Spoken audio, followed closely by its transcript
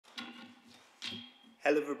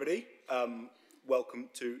Hello everybody, welcome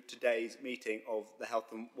to today's meeting of the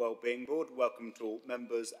Health and Wellbeing Board. Welcome to all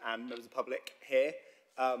members and members of the public here.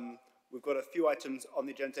 We've got a few items on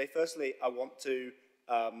the agenda today. Firstly, I want to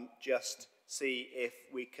just see if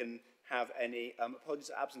we can have any apologies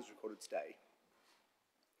for absence recorded today.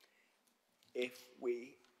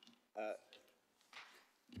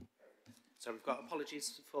 So we've got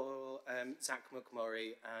apologies for Zach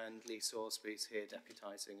McMurray and Lee Salisbury's here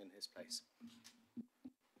deputising in his place.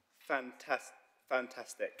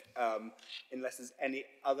 Fantastic. Unless there's any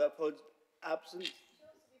other absence.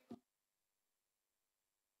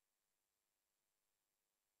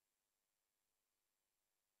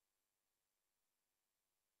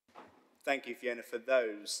 Thank you, Fiona, for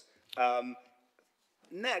those.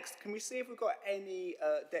 Next, can we see if we've got any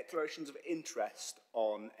declarations of interest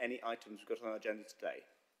on any items we've got on our agenda today?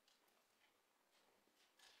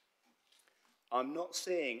 I'm not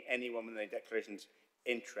seeing anyone with any declarations of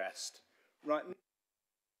interest. Right.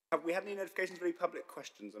 Have we had any notifications of any public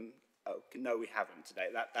questions? Oh, no, we haven't today.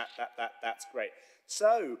 That's great.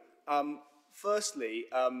 So, firstly,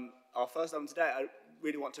 our first item today, I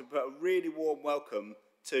really want to put a really warm welcome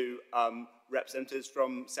to representatives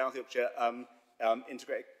from South Yorkshire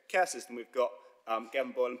Integrated Care System. We've got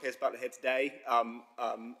Gavin Boyle and Piers Butler here today,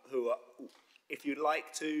 who are, if you'd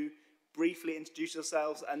like to briefly introduce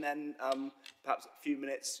yourselves and then perhaps a few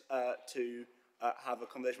minutes to have a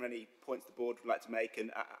conversation on any points the board would like to make, and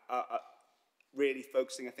really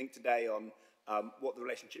focusing, I think, today on what the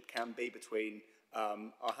relationship can be between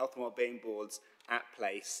our health and wellbeing boards at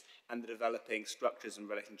place and the developing structures and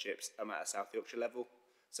relationships at a South Yorkshire level.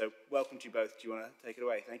 So welcome to you both. Do you want to take it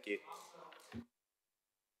away? Thank you.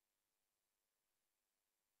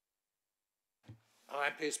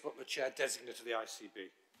 I'm Piers Butler, Chair Designate of the ICB.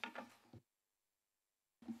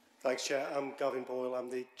 Thanks, Chair. I'm Gavin Boyle.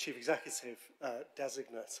 I'm the Chief Executive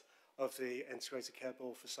Designate of the Integrated Care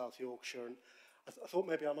Board for South Yorkshire. And I thought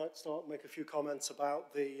maybe I might start and make a few comments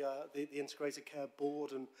about the Integrated Care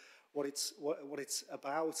Board and what it's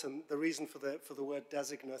about. And the reason for the word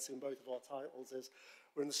designate in both of our titles is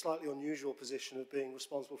we're in the slightly unusual position of being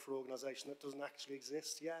responsible for an organisation that doesn't actually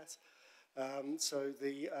exist yet. So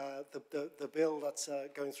the bill that's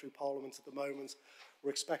going through Parliament at the moment, we're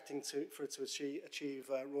expecting for it to achieve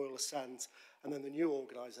royal assent, and then the new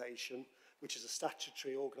organisation, which is a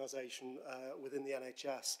statutory organisation within the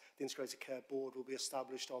NHS, the Integrated Care Board, will be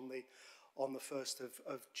established on the 1st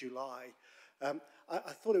of July. I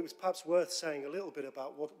thought it was perhaps worth saying a little bit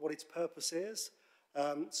about what its purpose is.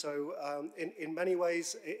 In many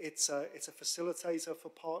ways, it's a facilitator for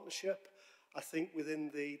partnership, I think, within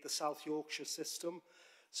the South Yorkshire system.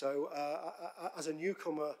 So as a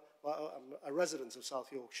newcomer, well, I'm a resident of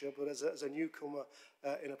South Yorkshire, but as a newcomer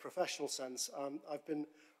in a professional sense, I've been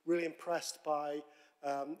really impressed by,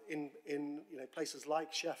 in places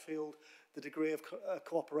like Sheffield, the degree of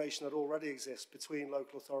cooperation that already exists between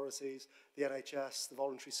local authorities, the NHS, the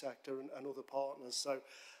voluntary sector, and other partners. So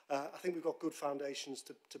I think we've got good foundations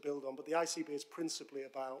to build on, but the ICB is principally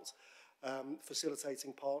about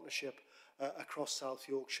facilitating partnership across South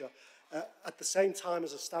Yorkshire. At the same time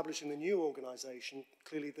as establishing the new organisation,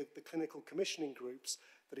 clearly the clinical commissioning groups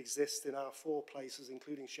that exist in our 4 places,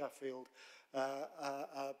 including Sheffield,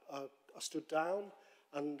 are stood down,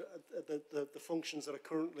 and the functions that are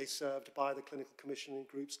currently served by the clinical commissioning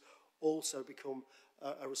groups also become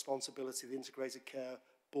a responsibility of the Integrated Care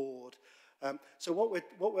Board. So what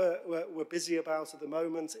we're busy about at the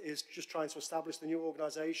moment is just trying to establish the new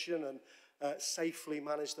organisation and safely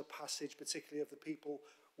manage the passage, particularly of the people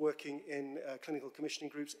working in clinical commissioning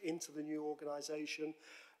groups into the new organisation.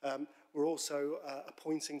 We're also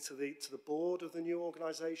appointing to the board of the new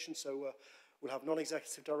organisation, so we'll have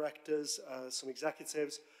non-executive directors, some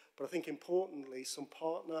executives, but I think importantly some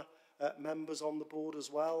partner members on the board as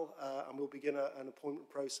well, and we'll begin an appointment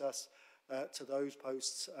process to those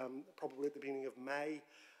posts probably at the beginning of May.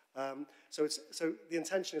 So the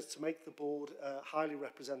intention is to make the board highly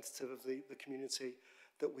representative of the community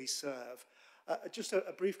that we serve. Just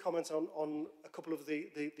a brief comment on a couple of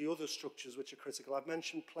the other structures which are critical. I've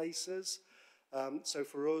mentioned places. So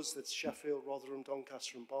for us, that's Sheffield, Rotherham,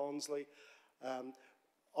 Doncaster and Barnsley.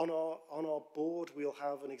 On our board, we'll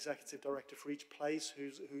have an executive director for each place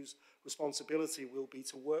whose responsibility will be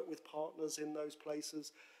to work with partners in those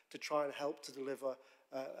places to try and help to deliver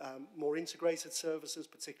more integrated services,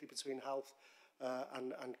 particularly between health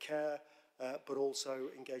and care, but also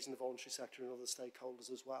engaging the voluntary sector and other stakeholders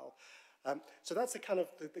as well. So that's the kind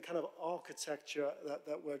of architecture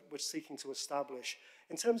that we're seeking to establish.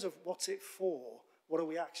 In terms of what's it for, what are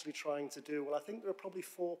we actually trying to do? Well, I think there are probably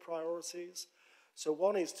 4 priorities. So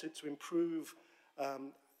one is to improve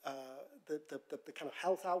the kind of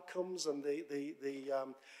health outcomes and the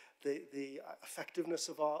effectiveness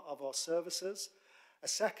of our services. A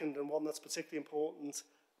second, and one that's particularly important,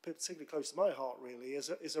 particularly close to my heart really,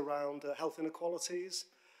 is around health inequalities.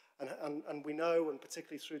 And we know, and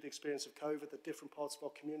particularly through the experience of COVID, that different parts of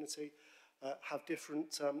our community have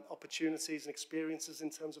different opportunities and experiences in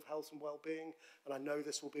terms of health and well-being. And I know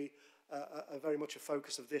this will be very much a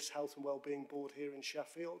focus of this Health and Wellbeing Board here in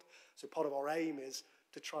Sheffield. So part of our aim is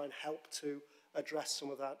to try and help to address some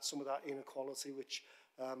of that inequality, which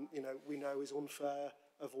we know is unfair,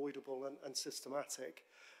 avoidable and systematic.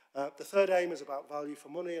 The third aim is about value for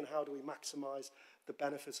money and how do we maximise the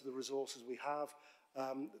benefits of the resources we have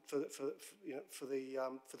for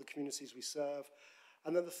the communities we serve.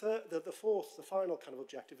 And then the fourth, the final kind of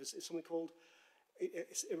objective is something called, it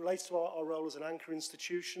relates to our role as an anchor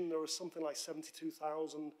institution. There are something like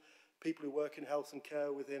 72,000 people who work in health and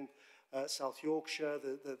care within South Yorkshire.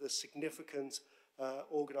 The significant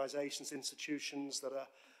organisations, institutions that are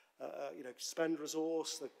spend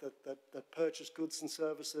resource, that purchase goods and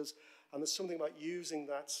services, and there's something about using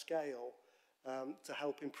that scale to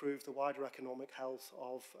help improve the wider economic health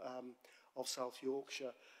of South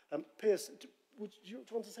Yorkshire. Piers, do you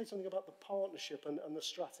want to say something about the partnership and the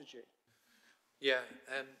strategy? Yeah,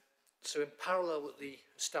 so in parallel with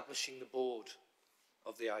establishing the board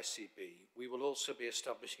of the ICB, we will also be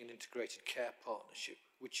establishing an integrated care partnership,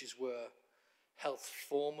 which is where health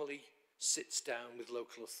formally sits down with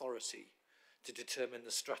local authority to determine the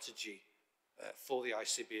strategy for the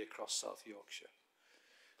ICB across South Yorkshire.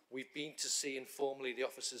 We've been to see informally the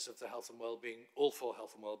officers of the Health and Wellbeing, all four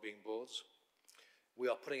Health and Wellbeing boards. We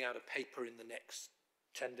are putting out a paper in the next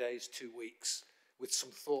 10 days, 2 weeks, with some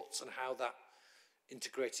thoughts on how that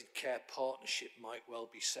integrated care partnership might well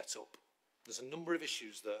be set up. There's a number of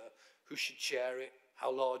issues there. Who should chair it?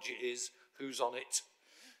 How large it is? Who's on it?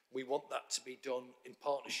 We want that to be done in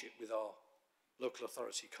partnership with our local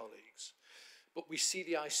authority colleagues. But we see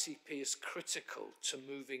the ICP as critical to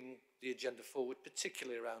moving the agenda forward,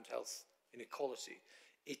 particularly around health inequality.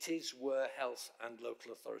 It is where health and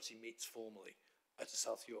local authority meets formally at a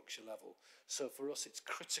South Yorkshire level. So for us, it's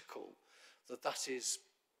critical that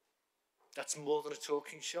that's more than a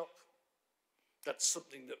talking shop. That's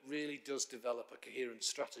something that really does develop a coherent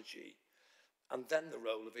strategy. And then the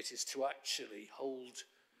role of it is to actually hold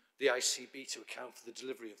the ICB to account for the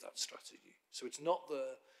delivery of that strategy. So it's not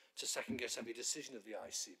there to second guess every decision of the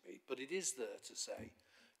ICB, but it is there to say,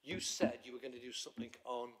 you said you were going to do something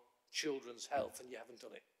on children's health and you haven't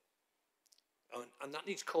done it. And that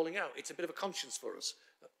needs calling out. It's a bit of a conscience for us.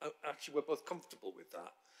 Actually, we're both comfortable with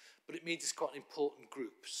that, but it means it's quite an important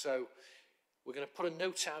group. So we're going to put a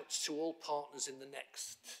note out to all partners in the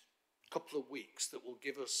next couple of weeks that will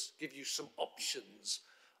give you some options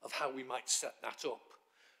of how we might set that up.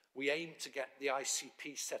 We aim to get the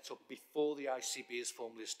ICP set up before the ICB is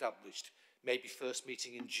formally established, maybe first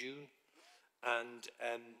meeting in June. And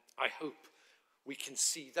I hope we can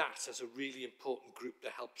see that as a really important group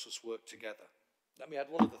that helps us work together. Let me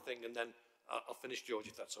add one other thing and then I'll finish, George,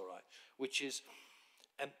 if that's all right, which is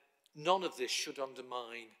none of this should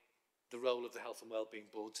undermine the role of the Health and Wellbeing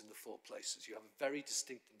boards in the four places. You have a very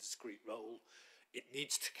distinct and discrete role. It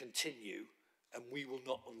needs to continue and we will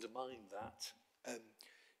not undermine that.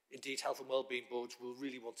 Indeed, Health and Wellbeing boards will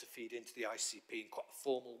really want to feed into the ICP in quite a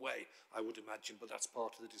formal way, I would imagine, but that's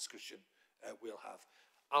part of the discussion we'll have.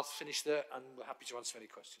 I'll finish there and we're happy to answer any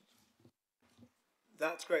questions.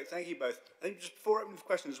 That's great, thank you both. I think just before opening for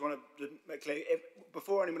questions, I want to make clear,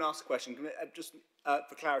 before anyone asks a question, just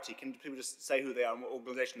for clarity, can people just say who they are and what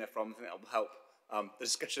organisation they're from? I think that will help the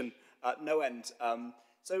discussion at no end.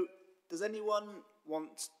 So does anyone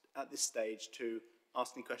want at this stage to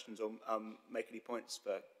ask any questions or make any points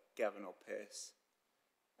for Gavin or Piers?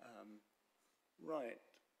 Right.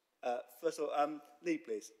 First of all, Lee,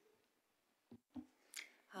 please.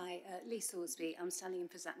 Hi, Lee Salisbury. I'm standing in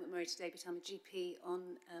for Zach McMurray today, but I'm a GP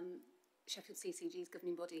on Sheffield CCG's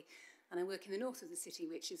governing body, and I work in the north of the city,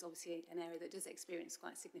 which is obviously an area that does experience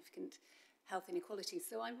quite significant health inequalities.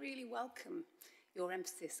 So I really welcome your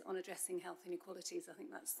emphasis on addressing health inequalities. I think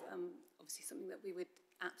that's obviously something that we would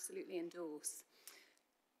absolutely endorse.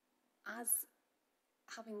 As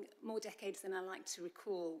having more decades than I like to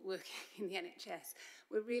recall working in the NHS,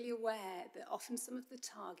 we're really aware that often some of the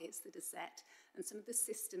targets that are set and some of the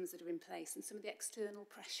systems that are in place and some of the external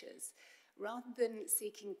pressures, rather than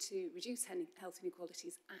seeking to reduce health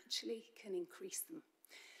inequalities, actually can increase them.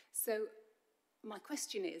 So my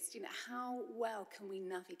question is, how well can we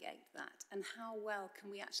navigate that, and how well can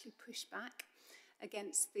we actually push back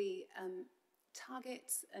against the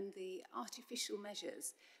targets and the artificial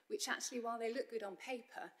measures which actually, while they look good on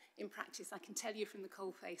paper, in practice, I can tell you from the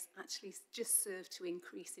coalface, actually just serve to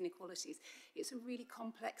increase inequalities. It's a really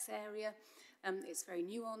complex area. It's very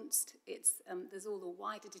nuanced. There's all the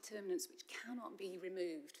wider determinants which cannot be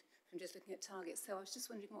removed from just looking at targets. So I was just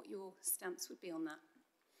wondering what your stance would be on that.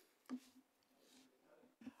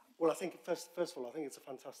 Well, I think first of all, I think it's a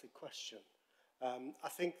fantastic question. I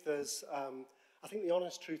think the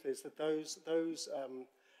honest truth is that those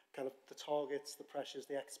kind of the targets, the pressures,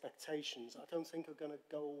 the expectations, I don't think are going to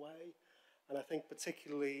go away. And I think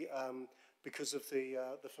particularly because of the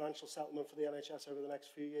financial settlement for the NHS over the next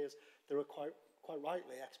few years, there are quite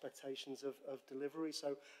rightly expectations of delivery.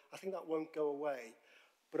 So I think that won't go away.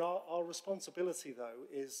 But our responsibility, though,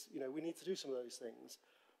 is, we need to do some of those things.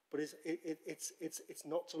 But it's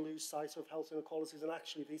not to lose sight of health inequalities, and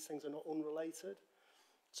actually these things are not unrelated.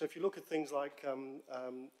 So if you look at things like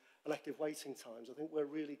elective waiting times, I think we're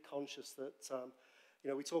really conscious that,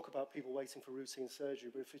 we talk about people waiting for routine surgery,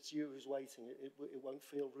 but if it's you who's waiting, it won't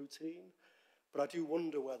feel routine. But I do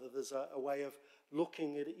wonder whether there's a way of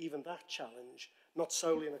looking at even that challenge, not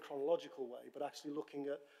solely in a chronological way, but actually looking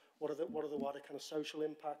at what are the wider kind of social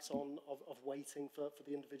impacts of waiting for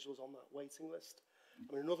the individuals on that waiting list.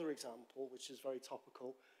 I mean, another example, which is very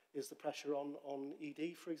topical, is the pressure on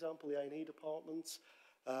ED, for example, the A&E departments,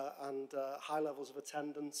 and high levels of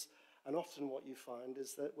attendance. And often what you find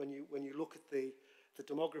is that when you look at the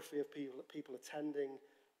demography of people attending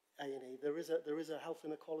A&E, there is a health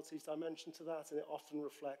inequalities dimension to that, and it often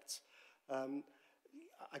reflects,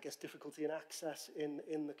 I guess, difficulty in access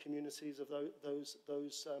in the communities of those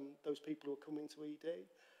people who are coming to ED.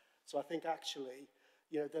 So I think actually,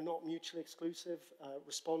 they're not mutually exclusive.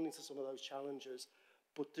 Responding to some of those challenges,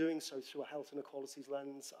 but doing so through a health inequalities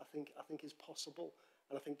lens, I think is possible,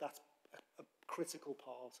 and I think that's a critical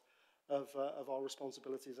part of our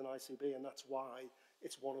responsibilities in ICB, and that's why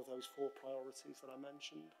it's one of those 4 priorities that I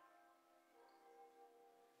mentioned.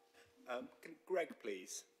 Greg,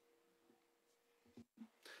 please.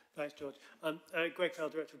 Thanks, George. Greg Fell,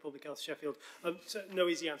 Director of Public Health, Sheffield. So no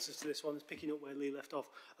easy answers to this one. It's picking up where Lee left off.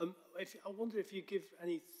 I wonder if you give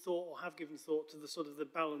any thought or have given thought to the sort of the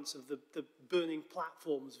balance of the burning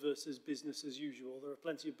platforms versus business as usual. There are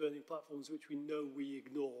plenty of burning platforms which we know we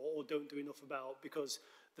ignore or don't do enough about because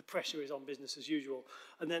the pressure is on business as usual.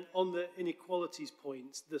 And then on the inequalities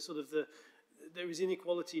point, there is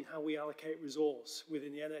inequality in how we allocate resource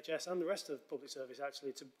within the NHS and the rest of public service,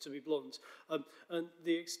 actually, to be blunt. And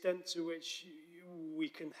the extent to which we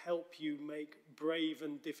can help you make brave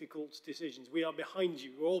and difficult decisions. We are behind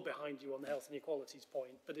you, we're all behind you on the health inequalities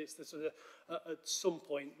point, but it's the sort of, at some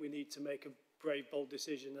point, we need to make a brave, bold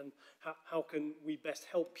decision, and how can we best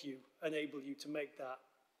help you, enable you to make that?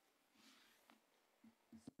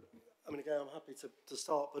 I mean, again, I'm happy to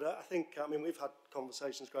start, but I think, we've had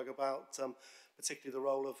conversations, Greg, about particularly the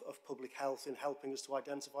role of public health in helping us to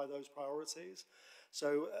identify those priorities.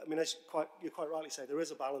 So, as you quite rightly say, there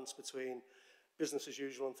is a balance between business as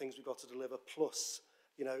usual and things we've got to deliver, plus,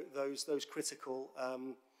 those critical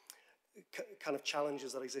kind of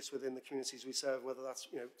challenges that exist within the communities we serve, whether that's,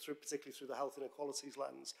 particularly through the health inequalities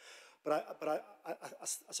lens. But I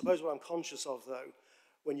suppose what I'm conscious of, though,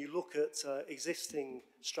 when you look at existing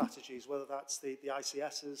strategies, whether that's the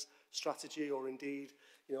ICS's strategy or indeed,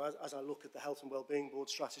 as I look at the Health and Wellbeing Board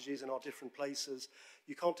strategies in our different places,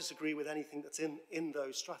 you can't disagree with anything that's in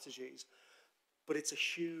those strategies. But it's a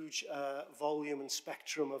huge volume and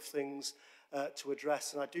spectrum of things to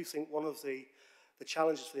address. And I do think one of the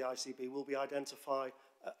challenges for the ICB will be to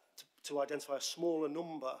identify a smaller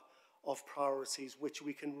number of priorities which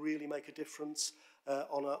we can really make a difference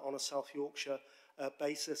on a South Yorkshire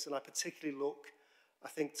basis. And I particularly look, I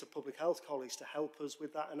think, to public health colleagues to help us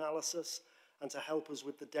with that analysis and to help us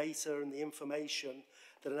with the data and the information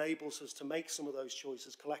that enables us to make some of those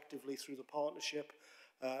choices collectively through the partnership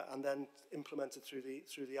and then implemented through the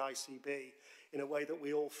ICB in a way that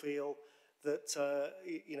we all feel that,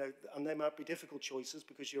 and they might be difficult choices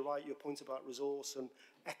because you're right, your point about resource and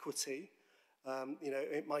equity,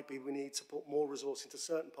 it might be we need to put more resource into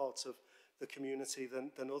certain parts of the community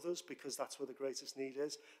than others because that's where the greatest need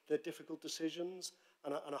is. They're difficult decisions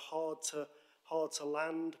and are hard to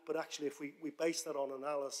land, but actually if we base that on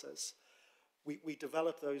analysis, we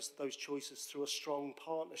develop those choices through a strong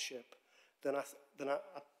partnership, then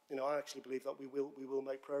I actually believe that we will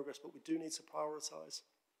make progress, but we do need to prioritise.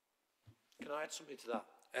 Can I add something to that?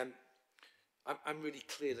 I'm really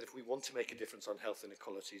clear that if we want to make a difference on health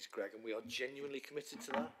inequalities, Greg, and we are genuinely committed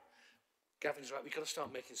to that, Gavin's right, we've got to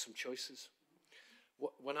start making some choices.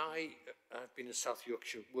 When I've been in South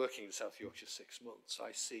Yorkshire, working in South Yorkshire 6 months,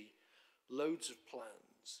 I see loads of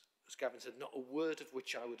plans as Gavin said, not a word of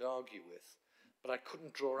which I would argue with, but I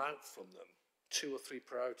couldn't draw out from them 2 or 3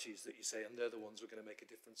 priorities that you say, and they're the ones we're going to make a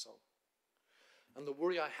difference on. And the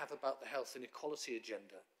worry I have about the health inequality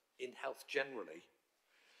agenda in health generally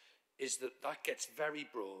is that that gets very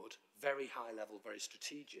broad, very high level, very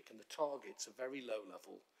strategic, and the targets are very low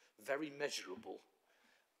level, very measurable.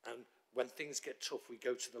 And when things get tough, we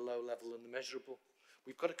go to the low level and the measurable.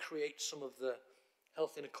 We've got to create some of the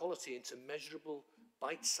health inequality into measurable,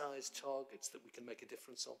 bite-sized targets that we can make a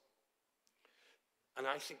difference on. And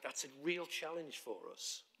I think that's a real challenge for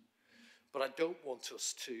us. But I don't want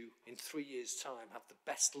us to, in 3 years' time, have the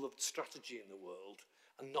best-loved strategy in the world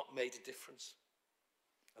and not made a difference.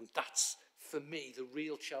 And that's, for me, the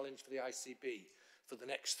real challenge for the ICB for the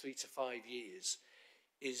next 3 to 5 years,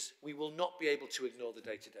 is we will not be able to ignore the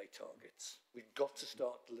day-to-day targets. We've got to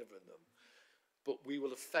start delivering them. But we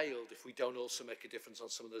will have failed if we don't also make a difference on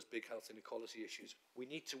some of those big health inequality issues. We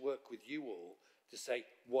need to work with you all to say,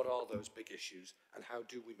 what are those big issues and how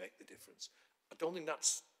do we make the difference? I don't think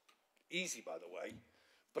that's easy, by the way,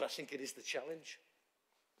 but I think it is the challenge.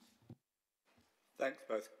 Thanks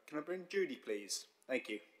both. Can I bring Judy, please? Thank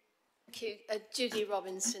you. Thank you. Judy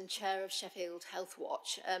Robinson, Chair of Sheffield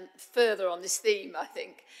Healthwatch. Further on this theme, I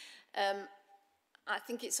think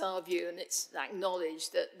it's our view, and it's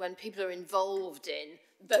acknowledged, that when people are involved in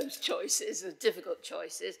those choices, the difficult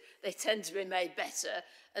choices, they tend to be made better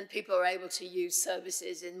and people are able to use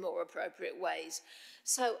services in more appropriate ways.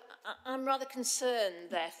 So I'm rather concerned,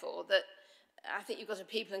 therefore, that I think you've got a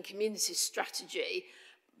people and community strategy,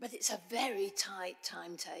 but it's a very tight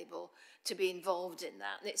timetable to be involved in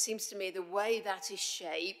that. And it seems to me the way that is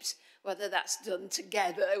shaped, whether that's done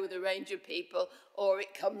together with a range of people or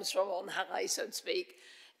it comes from on high, so to speak,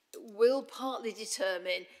 will partly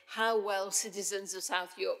determine how well citizens of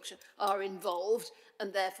South Yorkshire are involved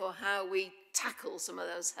and therefore how we tackle some of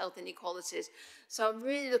those health inequalities. So I'm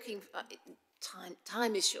really looking for,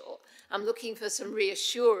 time is short, I'm looking for some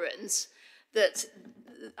reassurance that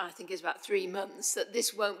I think is about 3 months, that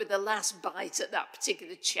this won't be the last bite at that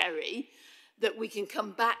particular cherry, that we can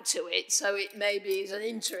come back to it, so it maybe is an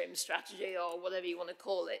interim strategy or whatever you want to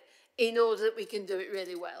call it, in order that we can do it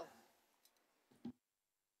really well.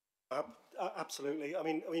 Absolutely. I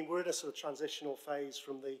mean, we're in a sort of transitional phase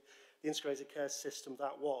from the integrated care system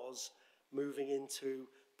that was, moving into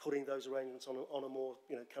putting those arrangements on a more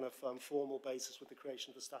kind of formal basis with the creation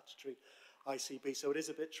of the statutory ICB. So it is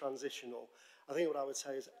a bit transitional. I think what I would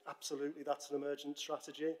say is absolutely that's an emergent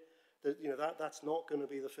strategy. That's not going to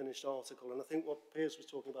be the finished article. And I think what Piers was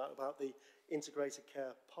talking about the integrated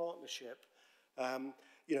care partnership,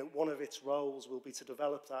 one of its roles will be to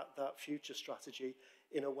develop that future strategy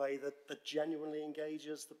in a way that genuinely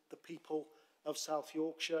engages the people of South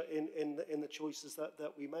Yorkshire in the choices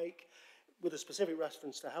that we make. With a specific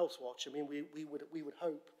reference to Healthwatch, I mean, we would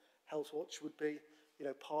hope Healthwatch would be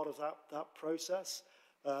part of that process.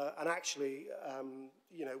 And actually,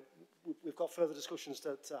 we've got further discussions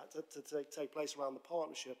to take place around the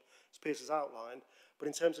partnership, as Piers has outlined. But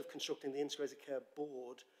in terms of constructing the integrated care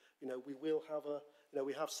board, we will have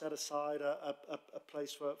we have set aside a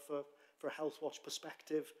place for a Healthwatch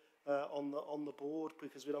perspective on the board,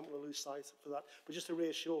 because we don't want to lose sight for that. But just to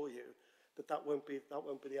reassure you that won't be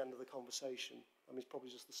the end of the conversation. I mean, it's probably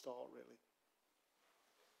just the start, really.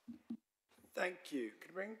 Thank you.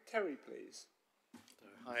 Could I bring Terry, please?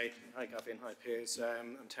 Hi Gavin, hi Piers.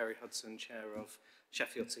 I'm Terry Hudson, Chair of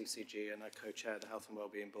Sheffield CCG, and I co-chair the Health and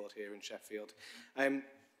Wellbeing Board here in Sheffield. So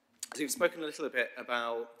you've spoken a little bit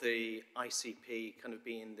about the ICP kind of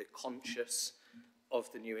being the conscious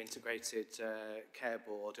of the new integrated care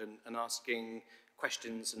board and asking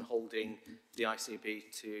questions and holding the ICB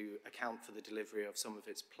to account for the delivery of some of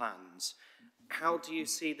its plans. How do you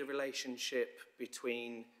see the relationship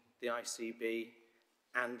between the ICB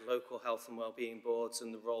and local health and wellbeing boards,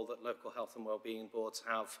 and the role that local health and wellbeing boards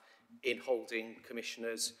have in holding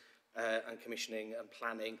commissioners and commissioning and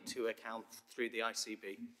planning to account through the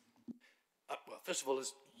ICB? Well, first of all,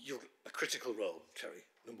 you're a critical role, Terry,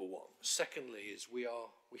 number one. Secondly, is we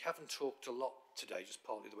haven't talked a lot today, just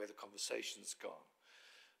partly the way the conversation's gone,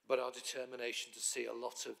 but our determination to see a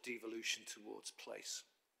lot of devolution towards place.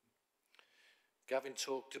 Gavin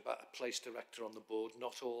talked about a place director on the board.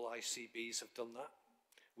 Not all ICBs have done that.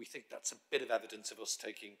 We think that's a bit of evidence of us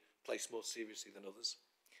taking place more seriously than others.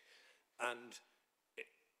 And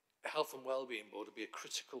Health and Wellbeing Board would be a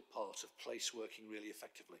critical part of place working really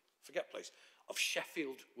effectively. Forget place, of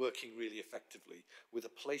Sheffield working really effectively, with a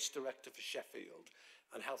place director for Sheffield,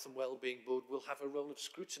 and Health and Wellbeing Board will have a role of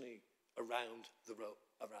scrutiny around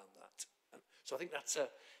that. And so I think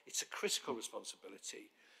it's a critical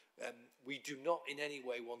responsibility. We do not in any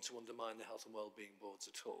way want to undermine the health and wellbeing boards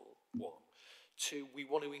at all, one. Two, we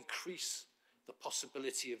want to increase the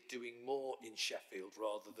possibility of doing more in Sheffield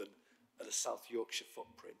rather than at a South Yorkshire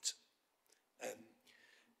footprint.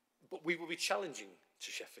 But we will be challenging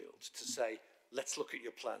to Sheffield to say, let's look at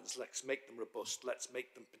your plans, let's make them robust, let's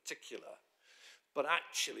make them particular. But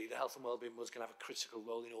actually, the health and wellbeing board is going to have a critical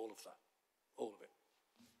role in all of that, all of it.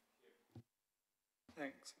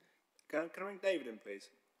 Thanks. Can I bring David in, please?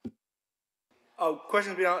 Oh,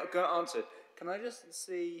 questions been answered. Can I just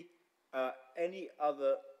see any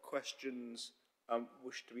other questions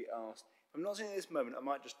wish to be asked? If I'm not seeing it at this moment, I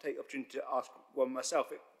might just take the opportunity to ask one myself.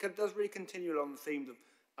 It does really continue along the themes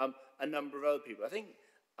of a number of other people. I think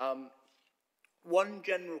one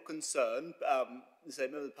general concern, say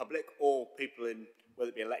members of the public or people in, whether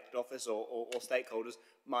it be elected office or stakeholders,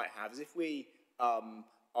 might have is if we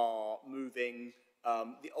are moving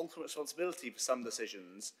the ultimate responsibility for some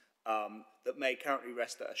decisions that may currently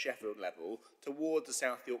rest at a Sheffield level towards a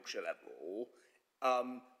South Yorkshire level,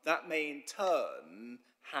 that may in turn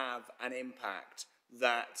have an impact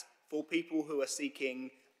that for people who are seeking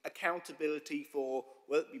accountability for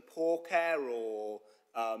whether it be poor care or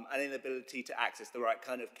an inability to access the right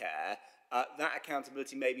kind of care, that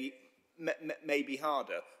accountability may be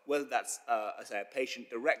harder, whether that's say a patient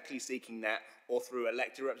directly seeking that or through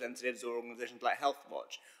elected representatives or organisations like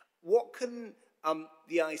Healthwatch. What can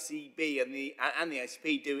the ICB and the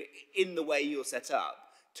ICP do in the way you're set up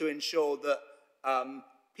to ensure that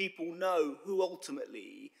people know who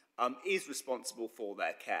ultimately is responsible for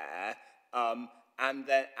their care, and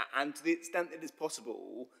to the extent that it is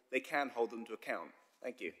possible, they can hold them to account?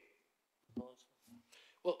 Thank you.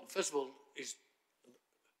 Well, first of all, it's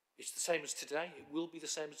the same as today. It will be the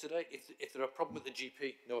same as today. If there are a problem with the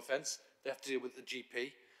GP, no offence, they have to deal with the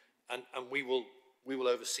GP, and we will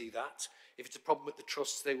oversee that. If it's a problem with the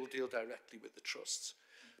trusts, they will deal directly with the trusts.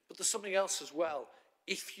 But there's something else as well.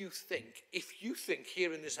 If you think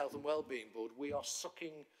here in this Health and Wellbeing Board we are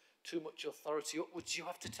sucking too much authority upwards, you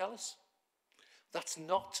have to tell us. That's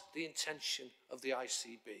not the intention of the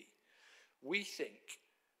ICB. We think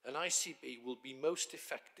an ICB will be most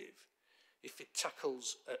effective if it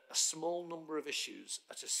tackles a small number of issues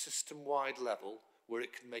at a system-wide level where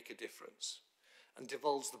it can make a difference and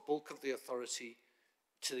devolves the bulk of the authority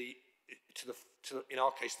to in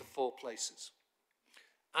our case, the 4 places,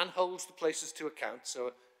 and holds the places to account.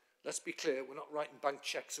 So let's be clear, we're not writing bank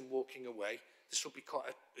checks and walking away. This will be quite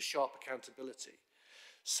a sharp accountability.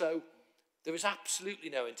 So there is absolutely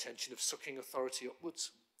no intention of sucking authority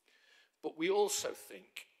upwards. But we also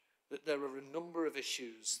think that there are a number of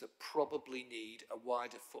issues that probably need a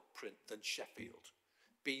wider footprint than Sheffield.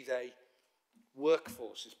 Be they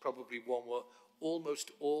workforce is probably one where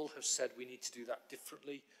almost all have said we need to do that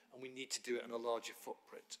differently and we need to do it in a larger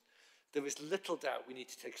footprint. There is little doubt we need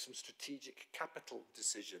to take some strategic capital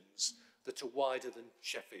decisions that are wider than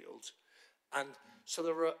Sheffield. And so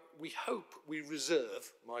there are, we hope, we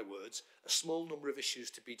reserve, my words, a small number of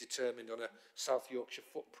issues to be determined on a South Yorkshire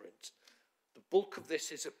footprint. The bulk of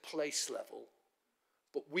this is at place level,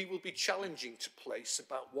 but we will be challenging to place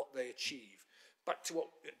about what they achieve. Back to what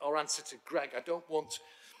our answer to Greg, I don't want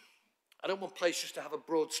place just to have a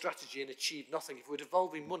broad strategy and achieve nothing. If we're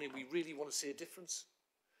devolving money, we really want to see a difference.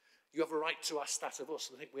 You have a right to ask that of us,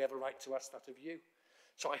 and I think we have a right to ask that of you.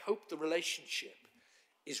 So I hope the relationship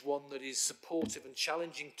is one that is supportive and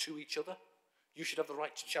challenging to each other. You should have the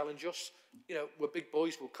right to challenge us. You know, we're big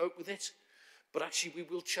boys, we'll cope with it. But actually, we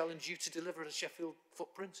will challenge you to deliver a Sheffield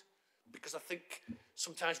footprint, because I think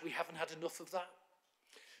sometimes we haven't had enough of that.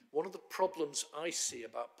 One of the problems I see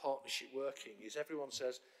about partnership working is everyone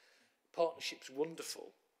says, partnership's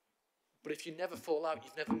wonderful, but if you never fall out,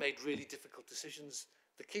 you've never made really difficult decisions.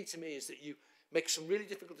 The key to me is that you make some really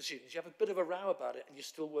difficult decisions, you have a bit of a row about it, and you're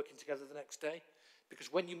still working together the next day.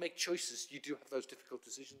 Because when you make choices, you do have those difficult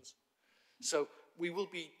decisions. So we will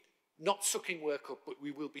be not sucking work up, but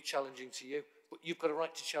we will be challenging to you. But you've got a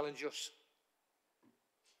right to challenge us.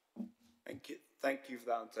 Thank you for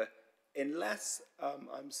that answer. Unless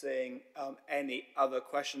I'm seeing any other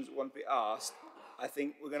questions that want to be asked, I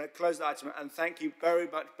think we're going to close the item. And thank you very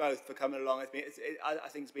much both for coming along. I think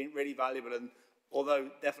it's been really valuable. And although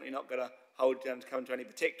definitely not going to hold you to come to any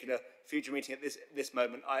particular future meeting at this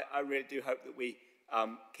moment, I really do hope that we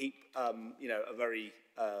keep a very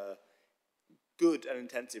good and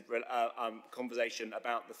intensive conversation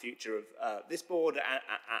about the future of this board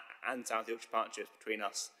and South Yorkshire partnerships between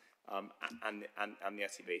us and the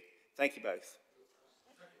SEB. Thank you both.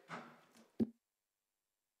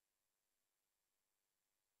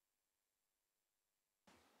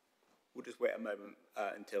 We'll just wait a moment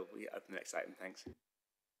until we open the next item. Thanks.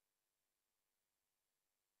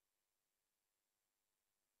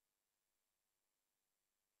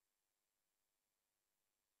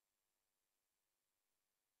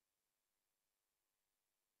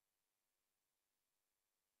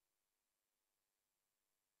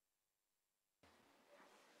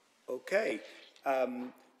 Okay.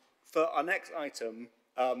 For our next item,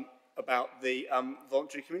 about the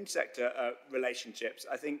voluntary community sector relationships,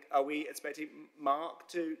 I think, are we expecting Mark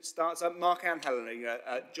to start? So Mark and Helen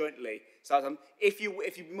jointly start. If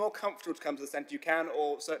you'd be more comfortable to come to the centre, you can,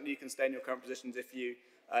 or certainly you can stay in your current positions if you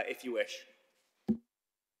wish.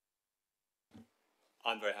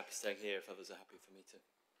 I'm very happy staying here if others are happy for me to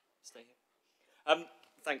stay here.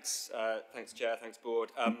 Thanks, Chair, thanks,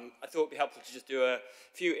 Board. I thought it would be helpful to just do a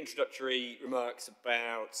few introductory remarks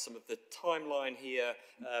about some of the timeline here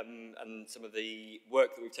and some of the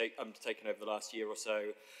work that we've undertaken over the last year or so.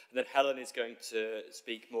 And then Helen is going to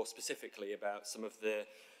speak more specifically about some of the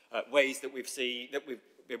ways that we've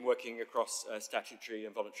been working across statutory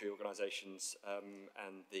and voluntary organisations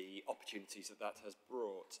and the opportunities that that has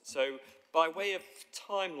brought. So by way of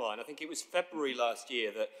timeline, I think it was February last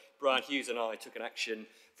year that Brian Hughes and I took an action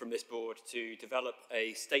from this board to develop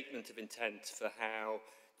a statement of intent for how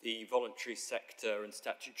the voluntary sector and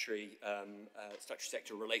statutory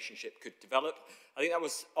sector relationship could develop. I think that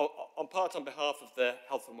was on part on behalf of the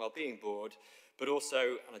Health and Wellbeing Board, but also,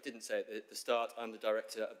 and I didn't say it at the start, I'm the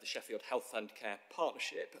director of the Sheffield Health and Care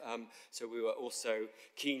Partnership, so we were also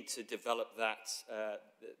keen to develop that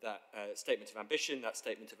statement of ambition, that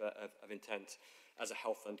statement of intent as a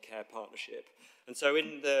health and care partnership. And so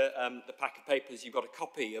in the pack of papers, you've got a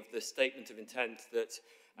copy of the statement of intent that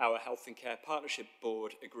our Health and Care Partnership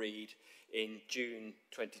Board agreed in June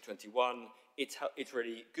 2021. It's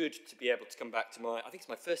really good to be able to come back to I think it's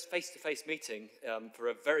my first face-to-face meeting for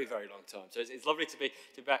a very, very long time. So it's lovely to be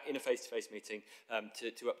back in a face-to-face meeting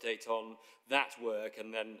to update on that work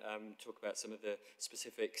and then talk about some of the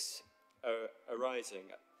specifics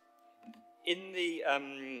arising. In the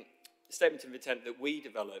statement of intent that we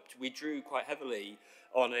developed, we drew quite heavily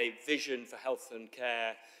on a vision for health and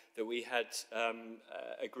care that we had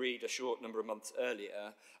agreed a short number of months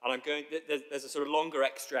earlier. And there's a sort of longer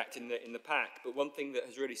extract in the pack, but one thing that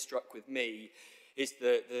has really struck with me is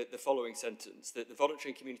the following sentence, that the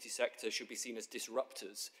voluntary and community sector should be seen as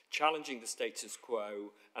disruptors, challenging the status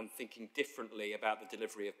quo and thinking differently about the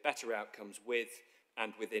delivery of better outcomes with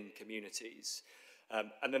and within communities.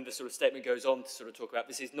 And then the sort of statement goes on to sort of talk about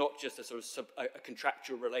this is not just a sort of a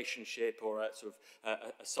contractual relationship or a sort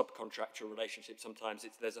of a subcontractual relationship. Sometimes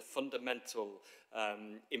there's a fundamental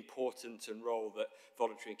importance and role that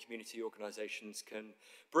voluntary and community organisations can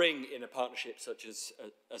bring in a partnership such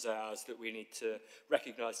as ours that we need to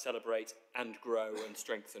recognise, celebrate and grow and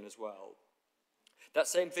strengthen as well. That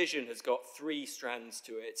same vision has got 3 strands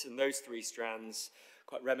to it, and those 3 strands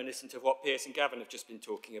quite reminiscent of what Piers and Gavin have just been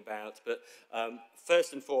talking about, but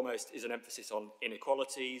first and foremost is an emphasis on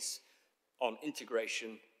inequalities, on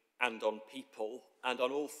integration, and on people. And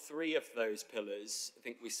on all 3 of those pillars, I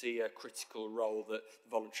think we see a critical role that the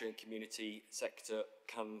voluntary and community sector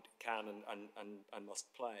can and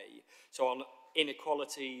must play. So on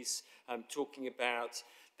inequalities, talking about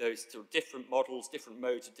those sort of different models, different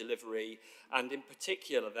modes of delivery, and in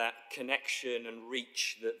particular that connection and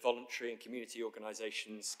reach that voluntary and community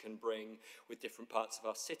organisations can bring with different parts of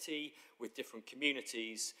our city, with different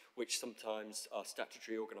communities, which sometimes our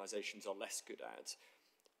statutory organisations are less good at.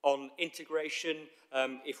 On integration,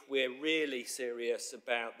 if we're really serious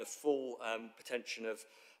about the full potential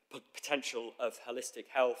of holistic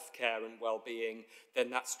health, care and well-being, then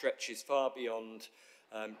that stretches far beyond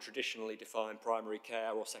traditionally defined primary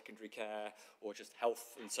care or secondary care or just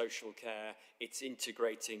health and social care. It's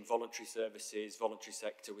integrating voluntary services, voluntary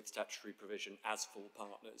sector with statutory provision as full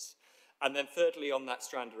partners. And then thirdly, on that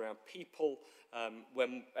strand around people, and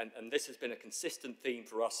this has been a consistent theme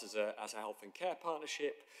for us as a health and care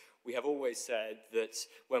partnership, we have always said that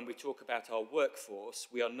when we talk about our workforce,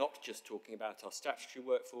 we are not just talking about our statutory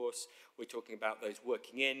workforce, we're talking about those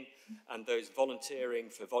working in and those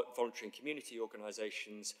volunteering for voluntary and community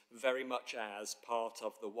organisations very much as part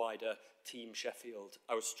of the wider Team Sheffield.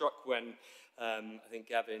 I was struck when I think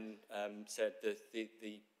Gavin said that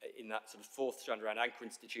in that sort of 4th strand around anchor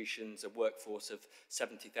institutions, a workforce of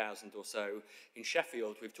 70,000 or so. In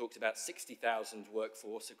Sheffield, we've talked about 60,000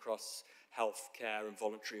 workforce across health, care and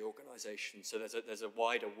voluntary organisations. So there's a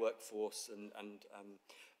wider workforce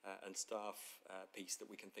and staff piece that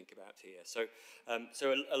we can think about here. So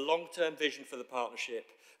a long-term vision for the partnership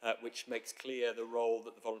which makes clear the role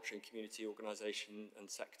that the voluntary and community organisations and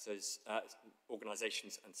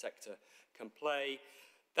sector can play.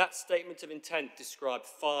 That statement of intent described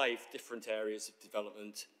 5 different areas of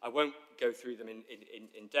development. I won't go through them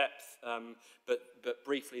in depth, but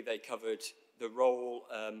briefly they covered the role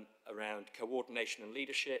around coordination and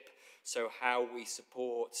leadership, so how we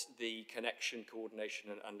support the connection,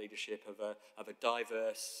 coordination and leadership of a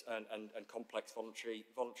diverse and complex voluntary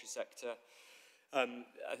sector.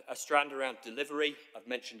 A strand around delivery, I've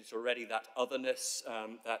mentioned it already, that otherness,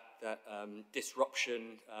 that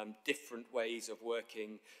disruption, different ways of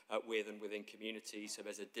working with and within communities. So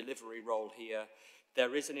there's a delivery role here.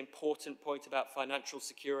 There is an important point about financial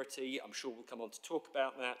security. I'm sure we'll come on to talk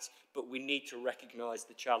about that, but we need to recognise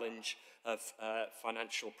the challenge of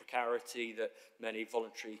financial precarity that many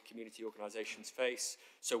voluntary community organisations face.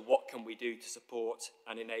 So what can we do to support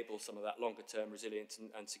and enable some of that longer-term resilience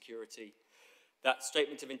and security? That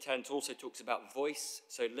statement of intent also talks about voice,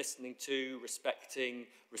 so listening to, respecting,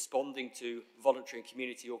 responding to voluntary and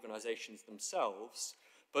community organisations themselves,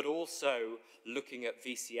 but also looking at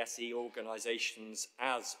VCSE organisations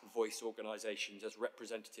as voice organisations, as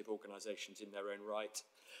representative organisations in their own right.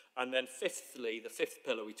 And then fifthly, the 5th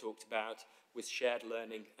pillar we talked about was shared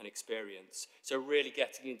learning and experience. So really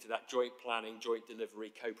getting into that joint planning, joint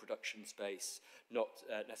delivery, co-production space, not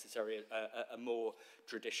necessarily a more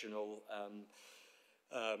traditional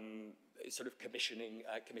sort of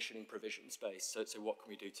commissioning provision space. So what can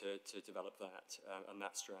we do to develop that and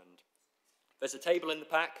that strand? There's a table in the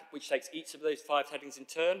pack which takes each of those 5 headings in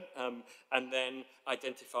turn and then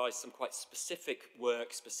identifies some quite specific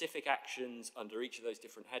work, specific actions under each of those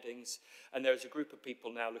different headings. And there's a group of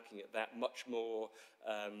people now looking at that much more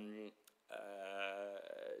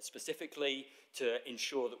specifically to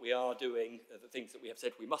ensure that we are doing the things that we have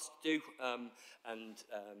said we must do and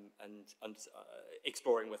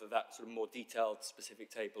exploring whether that sort of more detailed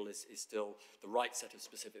specific table is still the right set of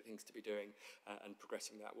specific things to be doing and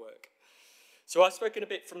progressing that work. So I've spoken a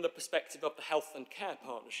bit from the perspective of the Health and Care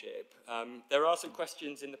Partnership. There are some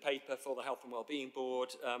questions in the paper for the Health and Wellbeing Board.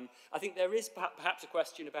 I think there is perhaps a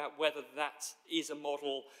question about whether that is a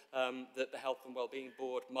model that the Health and Wellbeing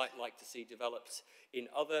Board might like to see developed in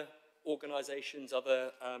other organisations,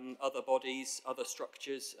 other bodies, other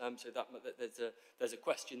structures. So that there's a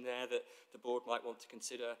question there that the board might want to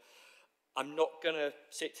consider. I'm not going to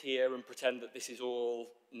sit here and pretend that this is all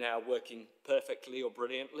now working perfectly or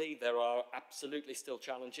brilliantly. There are absolutely still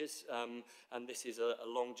challenges, and this is a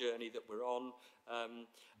long journey that we're on.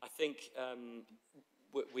 I think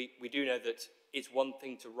we do know that it's one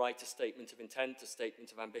thing to write a statement of intent, a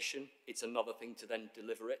statement of ambition. It's another thing to then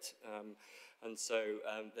deliver it. And so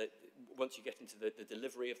once you get into the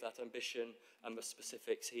delivery of that ambition and the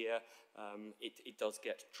specifics here, it does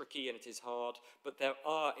get tricky and it is hard. But there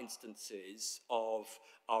are instances of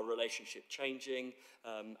our relationship changing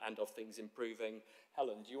and of things improving.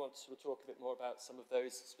 Helen, do you want to sort of talk a bit more about some of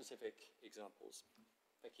those specific examples?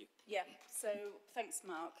 Thank you. Yeah, so thanks,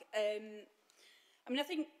 Mark. I mean, I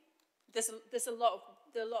think there's a lot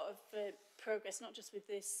of progress, not just with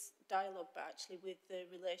this dialogue, but actually with the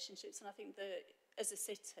relationships. And I think that as a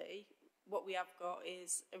city, what we have got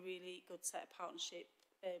is a really good set of partnership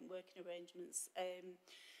working arrangements.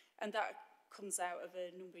 And that comes out of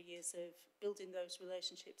a number of years of building those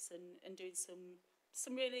relationships and doing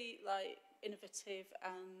some really like innovative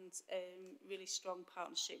and really strong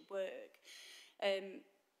partnership work.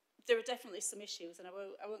 There are definitely some issues, and I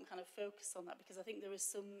won't kind of focus on that because I think there are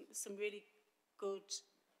some really good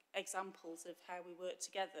examples of how we work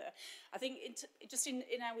together. I think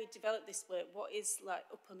in how we develop this work, what is like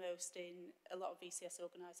uppermost in a lot of VCS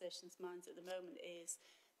organisations' minds at the moment is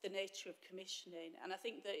the nature of commissioning, and I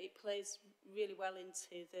think that it plays really well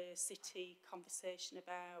into the city conversation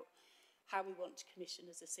about how we want to commission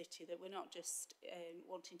as a city, that we're not just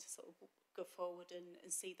wanting to sort of go forward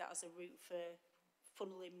and see that as a route for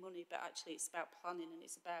funneling money, but actually it's about planning and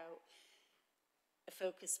it's about a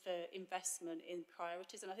focus for investment in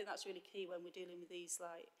priorities. And I think that's really key when we're dealing with these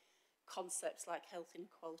like concepts like health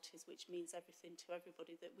inequalities, which means everything to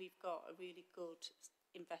everybody, that we've got a really good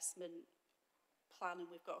investment plan and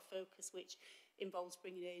we've got a focus which involves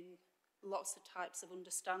bringing in lots of types of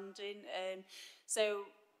understanding. So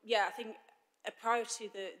yeah, I think a priority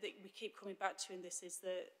that we keep coming back to in this is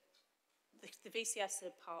that the VCS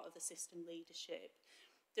are part of the system leadership.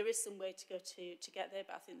 There is some way to go to get there,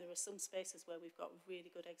 but I think there are some spaces where we've got really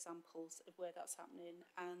good examples of where that's happening.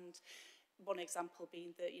 And one example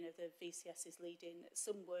being that, you know, the VCS is leading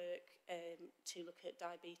some work to look at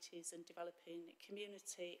diabetes and developing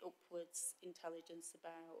community upwards intelligence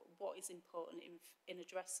about what is important in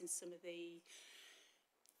addressing some of the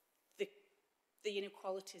the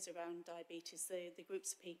inequalities around diabetes, the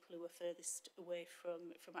groups of people who are furthest away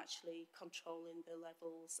from actually controlling the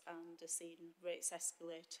levels and are seeing rates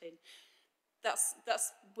escalating. That's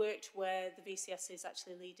worked where the VCS is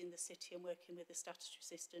actually leading the city and working with the statutory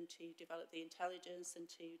system to develop the intelligence and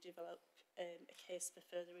to develop a case for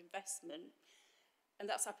further investment. And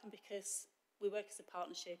that's happened because we work as a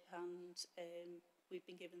partnership and we've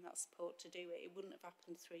been given that support to do it. It wouldn't have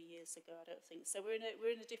happened 3 years ago, I don't think. So we're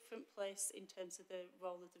in a different place in terms of the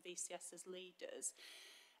role of the VCS as leaders.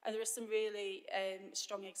 And there are some really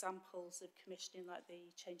strong examples of commissioning, like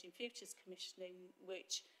the Changing Futures commissioning,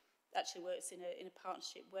 which actually works in a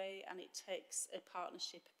partnership way, and it takes a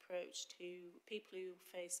partnership approach to people who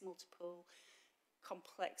face multiple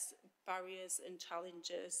complex barriers and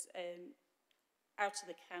challenges out of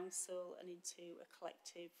the council and into a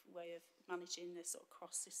collective way of managing this sort of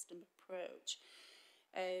cross-system approach.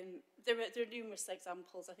 There are numerous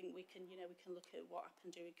examples. I think we can look at what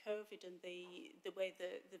happened during COVID and the way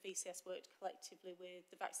the VCS worked collectively with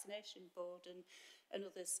the vaccination board and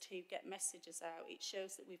others to get messages out. It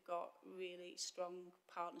shows that we've got really strong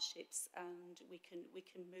partnerships and we can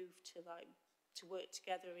move to work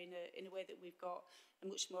together in a way that we've got a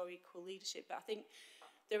much more equal leadership. But I think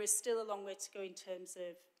there is still a long way to go in terms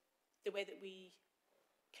of the way that we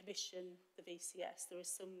commission the VCS.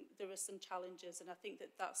 There are some challenges, and I think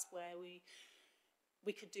that's where we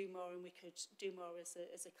could do more, and we could do more as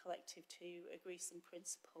a collective to agree some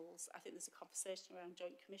principles. I think there's a conversation around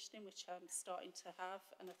joint commissioning, which I'm starting to have,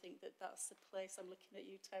 and I think that's a place, I'm looking at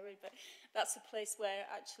you, Terry, but that's a place where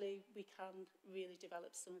actually we can really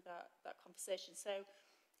develop some of that conversation. So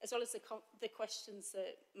as well as the questions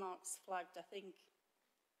that Mark's flagged, I think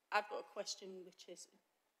I've got a question which is,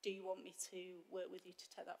 do you want me to work with you to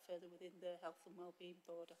take that further within the Health and Wellbeing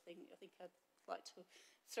Board? I think I'd like to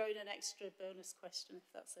throw in an extra bonus question, if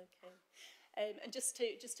that's okay. And just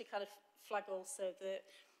to kind of flag also that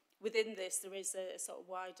within this there is a sort of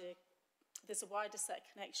wider set of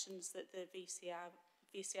connections that the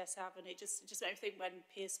VCS have, and it just made me think when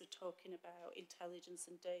Piers were talking about intelligence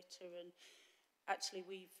and data, and actually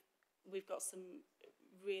we've got some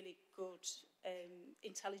really good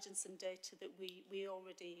intelligence and data that we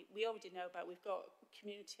already know about. We've got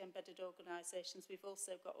community embedded organisations. We've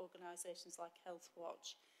also got organisations like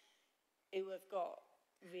Healthwatch who have got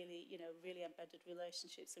really embedded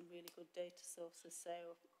relationships and really good data sources.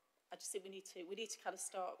 So I just think we need to kind of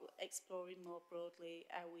start exploring more broadly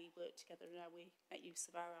how we work together and how we make use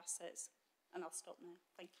of our assets. And I'll stop now.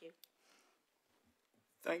 Thank you.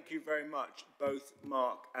 Thank you very much, both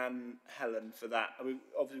Mark and Helen, for that. I mean,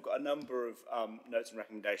 obviously we've got a number of notes and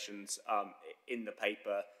recommendations in the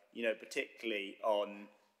paper, particularly on,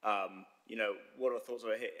 what our thoughts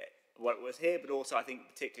were here, what was here, but also I think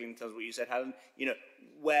particularly in terms of what you said, Helen,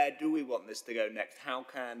 where do we want this to go next? How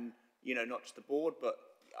can, not just the board, but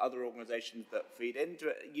other organisations that feed into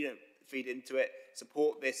it,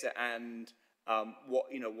 support this, and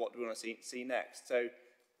what do we want to see next? So,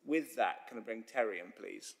 with that, can I bring Terry in,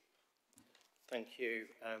 please? Thank you,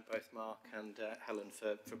 both Mark and Helen,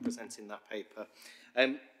 for presenting that paper.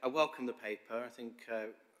 I welcome the paper. I think,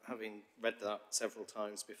 having read that several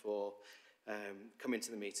times before coming to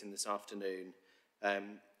the meeting this afternoon, I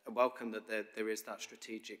welcome that there is that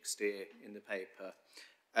strategic steer in the paper.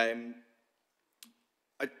 I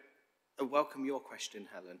welcome your question,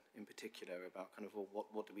 Helen, in particular, about kind of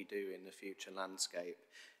what do we do in the future landscape.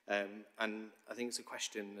 And I think it's a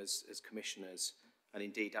question as commissioners, and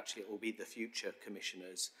indeed actually it will be the future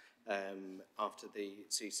commissioners after the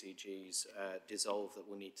CCGs dissolve, that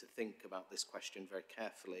we'll need to think about this question very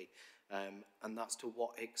carefully. And that's to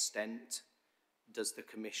what extent does the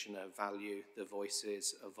commissioner value the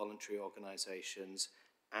voices of voluntary organisations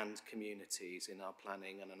and communities in our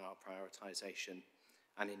planning and in our prioritisation,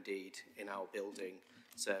 and indeed in our building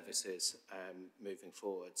services moving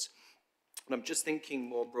forwards. And I'm just thinking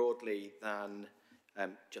more broadly than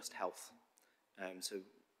just health. So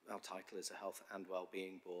our title is a Health and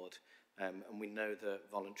Wellbeing Board, and we know that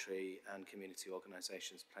voluntary and community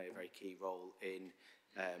organisations play a very key role in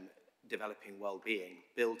developing well-being,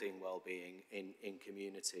 building well-being in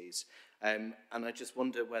communities. And I just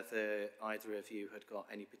wonder whether either of you had got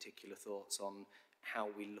any particular thoughts on how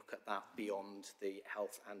we look at that beyond the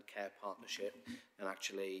health and care partnership, and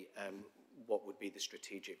actually what would be the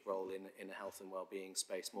strategic role in a health and wellbeing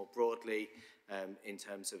space more broadly, in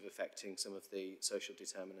terms of affecting some of the social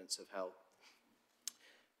determinants of health.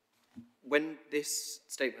 When this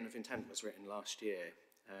statement of intent was written last year,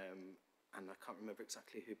 and I can't remember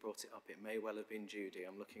exactly who brought it up, it may well have been Judy,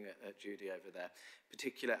 I'm looking at Judy over there,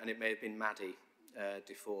 and it may have been Maddie,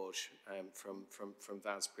 Deforge from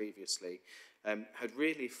Vaz previously, had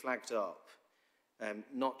really flagged up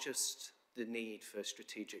not just the need for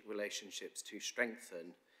strategic relationships to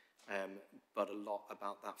strengthen, but a lot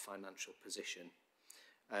about that financial position.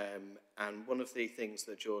 And one of the things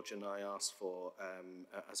that George and I asked for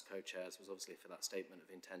as co-chairs was obviously for that statement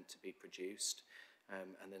of intent to be produced,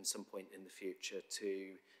 and then some point in the future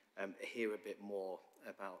to hear a bit more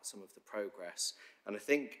about some of the progress. And I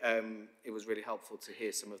think it was really helpful to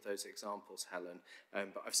hear some of those examples, Helen,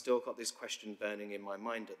 but I've still got this question burning in my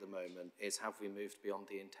mind at the moment, is have we moved beyond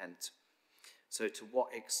the intent? So to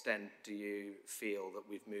what extent do you feel that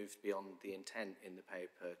we've moved beyond the intent in the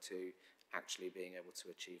paper to actually being able to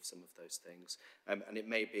achieve some of those things? And it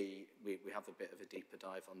may be we have a bit of a deeper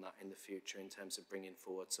dive on that in the future in terms of bringing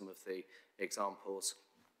forward some of the examples.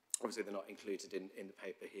 Obviously they're not included in the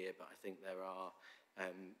paper here, but I think there are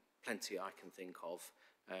plenty I can think of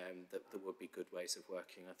that would be good ways of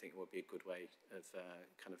working. I think it would be a good way of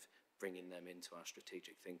kind of bringing them into our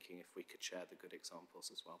strategic thinking if we could share the good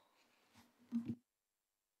examples as well.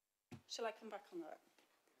 Shall I come back on that?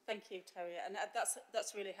 Thank you, Terry, and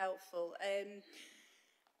that's really helpful.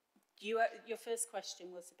 Your first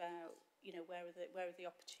question was about, you know, where are the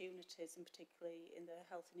opportunities, and particularly in the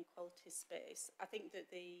health inequality space. I think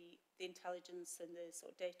that the intelligence and the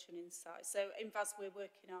sort of data and insight. So in VAS, we're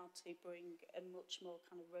working hard to bring a much more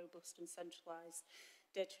kind of robust and centralised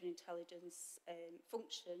data and intelligence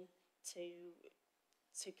function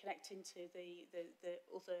to connect into the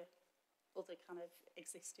other kind of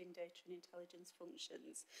existing data and intelligence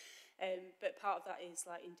functions. But part of that is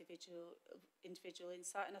like individual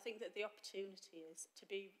insight, and I think that the opportunity is to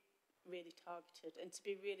be really targeted and to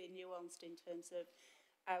be really nuanced in terms of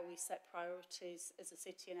how we set priorities as a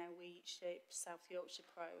city and how we shape South Yorkshire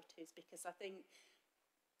priorities, because I think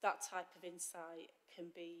that type of insight can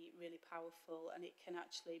be really powerful, and it can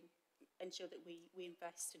actually ensure that we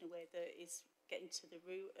invest in a way that is getting to the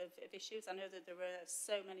root of issues. I know that there are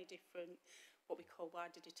so many different what we call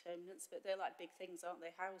wider determinants, but they're like big things, aren't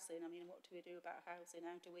they? Housing, I mean, what do we do about housing?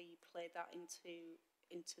 How do we play that into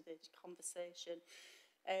the conversation?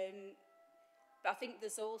 But I think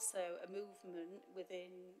there's also a movement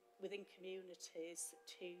within communities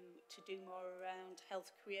to do more around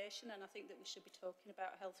health creation, and I think that we should be talking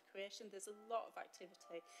about health creation. There's a lot of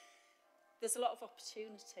activity, there's a lot of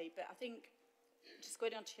opportunity, but I think, just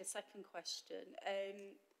going on to your second question,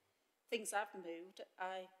 things have moved.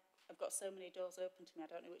 I've got so many doors open to me, I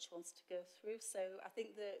don't know which ones to go through. So I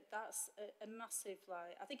think that's a massive,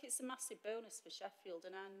 I think it's a massive bonus for Sheffield.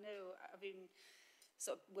 And I know, having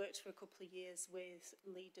sort of worked for a couple of years with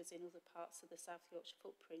leaders in other parts of the South Yorkshire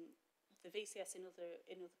footprint, the VCS in other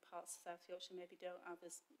parts of South Yorkshire maybe don't have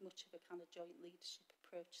as much of a kind of joint leadership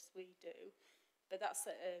approach as we do. But that's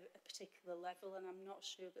at a particular level, and I'm not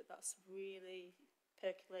sure that that's really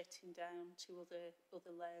percolating down to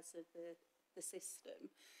other layers of the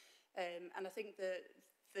system. And I think that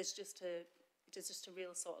there's just a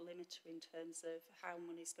real sort of limiter in terms of how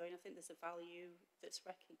money's going. I think there's a value that's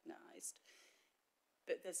recognised,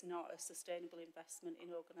 but there's not a sustainable investment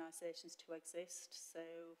in organisations to exist. So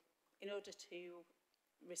in order to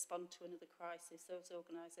respond to another crisis, those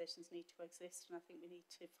organisations need to exist, and I think we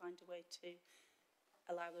need to find a way to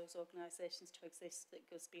allow those organisations to exist that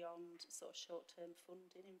goes beyond sort of short-term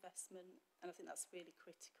funding investment, and I think that's really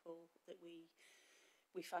critical that we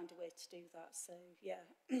find a way to do that. So yeah,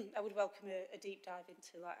 I would welcome a deep dive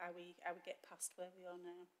into like how we get past where we are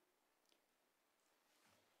now.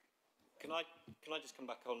 Can I just come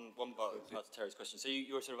back on one part of Terry's question? So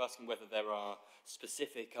you were sort of asking whether there are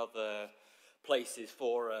specific other places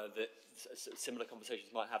for that similar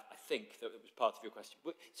conversations might have. I think that was part of your question.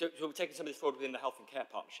 So we're taking some of this forward within the Health and Care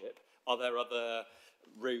Partnership. Are there other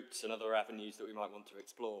routes and other avenues that we might want to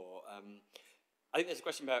explore? I think there's a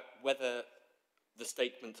question about whether the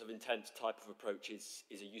statement of intent type of approach is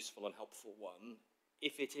a useful and helpful one.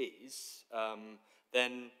 If it is,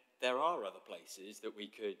 then there are other places that we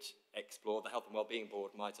could explore. The Health and Wellbeing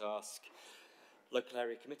Board might ask local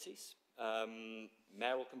area committees,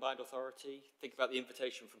 mayoral combined authority. Think about the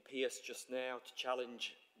invitation from Pierce just now to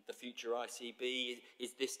challenge the future ICB.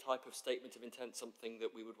 Is this type of statement of intent something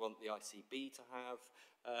that we would want the ICB to have?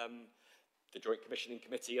 The Joint Commissioning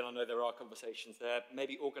Committee, and I know there are conversations there,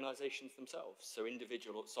 maybe organisations themselves, so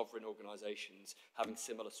individual sovereign organisations having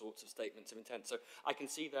similar sorts of statements of intent. So I can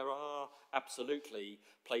see there are absolutely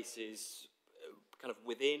places kind of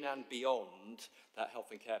within and beyond that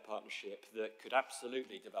Health and Care Partnership that could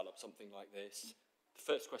absolutely develop something like this. The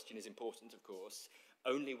first question is important, of course.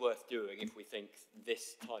 only worth doing if we think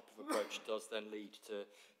this type of approach does then lead to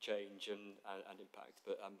change and impact.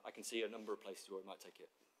 But I can see a number of places where we might take it.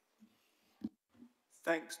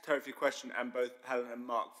 Thanks, Terry, for your question, and both Helen and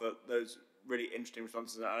Mark for those really interesting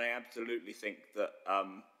responses. And I absolutely think that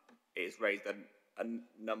it's raised a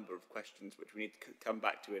number of questions which we need to come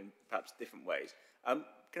back to in perhaps different ways. Can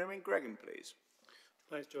I bring Greg in, please?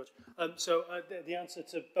 Thanks, George. The answer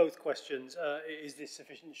to both questions, is this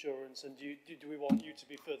sufficient assurance, and do we want you to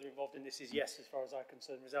be further involved in this, is yes, as far as I'm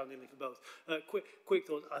concerned, resoundingly for both. Quick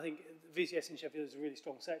thought, I think VCS in Sheffield is a really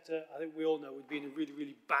strong sector. I think we all know we'd be in a really,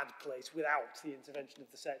 really bad place without the intervention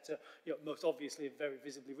of the sector. You know, most obviously, very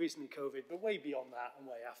visibly recently COVID, but way beyond that and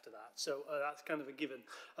way after that. So that's kind of a given.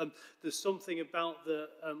 There's something about the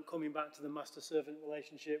coming back to the master-servant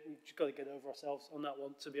relationship. We've just got to get over ourselves on that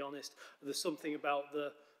one, to be honest. There's something about the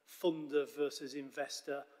funder versus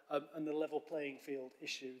investor and the level playing field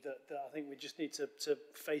issue that I think we just need to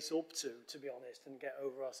face up to be honest, and get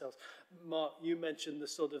over ourselves. Mark, you mentioned the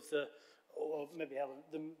sort of or maybe Helen,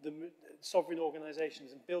 the sovereign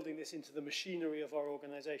organisations and building this into the machinery of our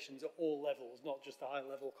organisations at all levels, not just the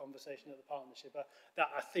high-level conversation at the partnership. That,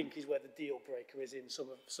 I think, is where the deal breaker is in some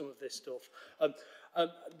of this stuff.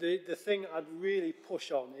 The thing I'd really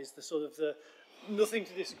push on is the sort of nothing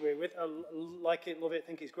to disagree with. I like it, love it,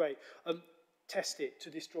 think it's great. Test it to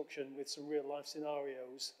destruction with some real-life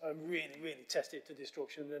scenarios. Really, really test it to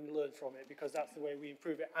destruction and then learn from it, because that's the way we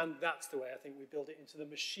improve it, and that's the way I think we build it into the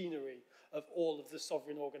machinery of all of the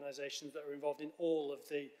sovereign organisations that are involved in all of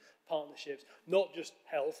the partnerships. Not just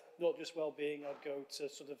health, not just well-being. I'd go to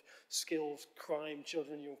sort of skills, crime,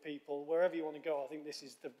 children, young people, wherever you want to go. I think this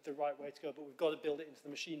is the right way to go, but we've got to build it into the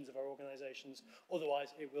machines of our organisations.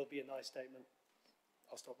 Otherwise, it will be a nice statement.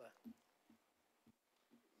 I'll stop there.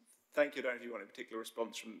 Thank you. I don't know if you want a particular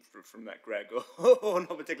response from that, Greg, or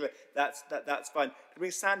not particular. That's fine. Can we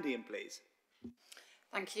bring Sandy in, please?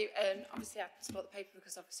 Thank you. Obviously, I support the paper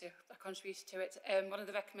because obviously I contributed to it. One of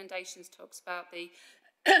the recommendations talks about the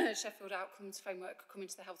Sheffield Outcomes Framework coming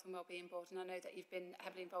to the Health and Wellbeing Board, and I know that you've been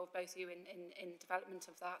heavily involved, both of you, in development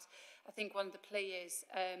of that. I think one of the plea is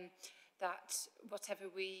that whatever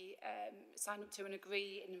we sign up to and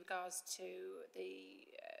agree in regards to the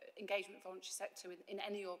engagement voluntary sector in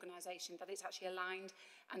any organisation, that it's actually aligned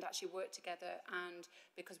and actually work together, and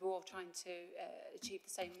because we're all trying to achieve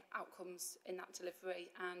the same outcomes in that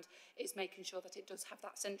delivery, and it's making sure that it does have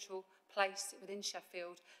that central place within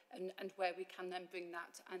Sheffield, and where we can then bring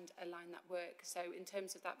that and align that work. So in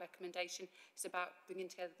terms of that recommendation, it's about bringing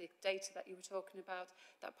together the data that you were talking about,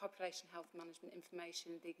 that population health management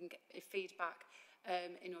information, they can get feedback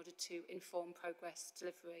in order to inform progress,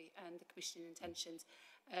 delivery and the commissioning intentions.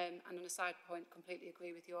 And on a side point, completely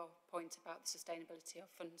agree with your point about the sustainability of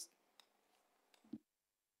funds.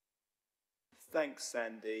 Thanks,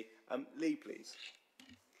 Sandy. Lee, please.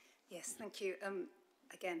 Yes, thank you.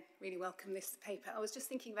 Again, really welcome this paper. I was just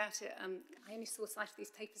thinking about it. I only saw sight of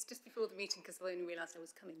these papers just before the meeting because I only realised I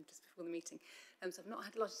was coming just before the meeting. So I've not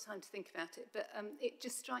had a lot of time to think about it. But it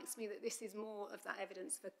just strikes me that this is more of that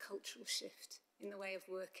evidence of a cultural shift in the way of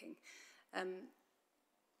working.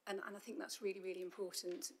 And I think that's really, really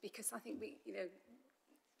important, because I think we,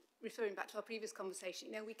 referring back to our previous conversation,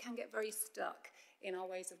 we can get very stuck in our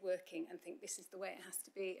ways of working and think this is the way it has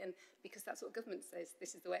to be, and because that's what government says,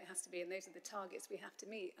 this is the way it has to be, and those are the targets we have to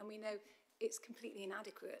meet, and we know it's completely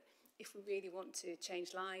inadequate. If we really want to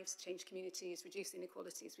change lives, change communities, reduce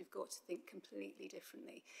inequalities, we've got to think completely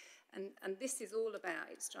differently. And this is all about,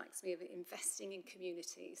 it strikes me, of investing in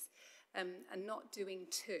communities and not doing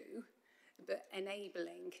two, but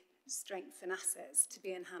enabling strengths and assets to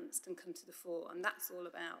be enhanced and come to the fore. And that's all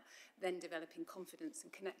about then developing confidence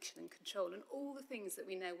and connection and control and all the things that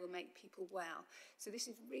we know will make people well. So this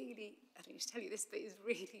is really, I don't need to tell you this, but it's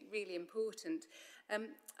really, really important. And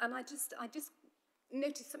I just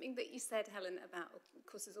noticed something that you said, Helen, about, of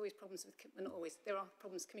course, there's always problems with, well, not always, there are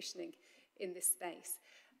problems commissioning in this space.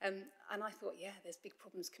 And I thought, yeah, there's big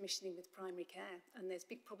problems commissioning with primary care, and there's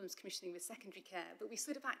big problems commissioning with secondary care, but we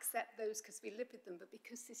sort of accept those because we live with them, but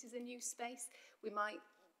because this is a new space, we might,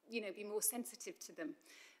 be more sensitive to them.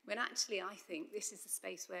 When actually, I think this is a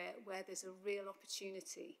space where there's a real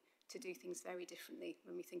opportunity to do things very differently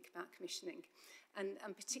when we think about commissioning. And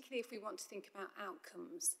particularly if we want to think about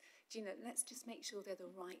outcomes, let's just make sure they're the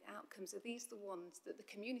right outcomes. Are these the ones that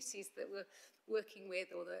the communities that we're working with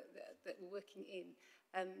or that we're working in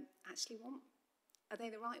actually want? Are they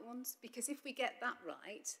the right ones? Because if we get that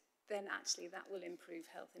right, then actually that will improve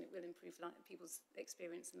health, and it will improve people's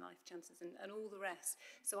experience and life chances and all the rest.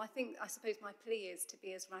 So I suppose my plea is to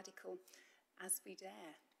be as radical as we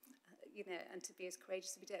dare, and to be as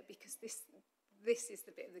courageous as we dare, because this is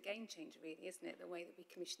the bit of the game changer, really, isn't it? The way that we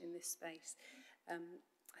commission in this space. I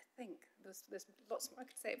think there's lots more I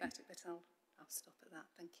could say about it, but I'll stop at that.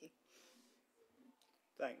 Thank you.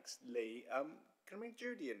 Thanks, Lee. Can we bring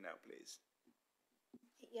Judy in now, please?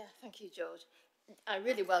 Yeah, thank you, George. I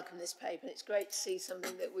really welcome this paper. It's great to see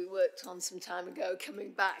something that we worked on some time ago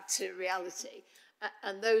coming back to reality.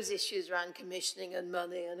 And those issues around commissioning and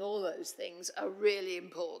money and all those things are really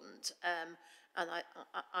important. And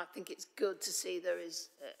I think it's good to see there is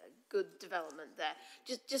a good development there.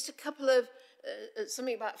 Just a couple of,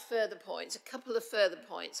 something about further points, a couple of further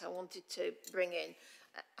points I wanted to bring in.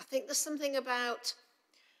 I think there's something about,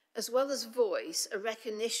 as well as voice, a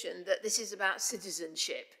recognition that this is about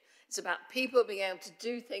citizenship. It's about people being able to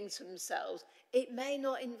do things for themselves. It may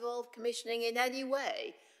not involve commissioning in any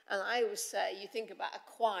way. And I always say, you think about a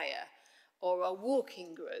choir or a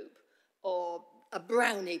walking group or a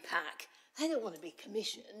brownie pack. They don't want to be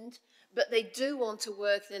commissioned, but they do want to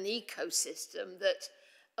work in an ecosystem that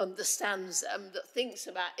understands them, that thinks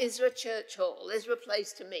about, is there a church hall? Is there a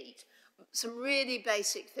place to meet? Some really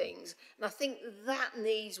basic things. And I think that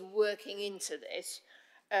needs working into this.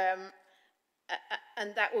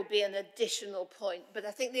 And that will be an additional point. But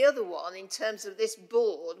I think the other one, in terms of this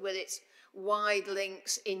board, with its wide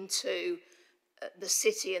links into the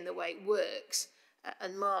city and the way it works,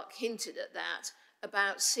 and Mark hinted at that,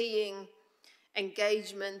 about seeing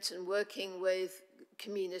engagement and working with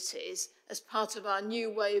communities as part of our new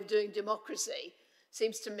way of doing democracy.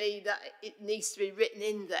 Seems to me that it needs to be written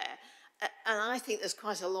in there. And I think there's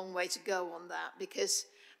quite a long way to go on that, because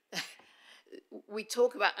we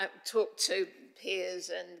talk to Piers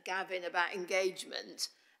and Gavin about engagement.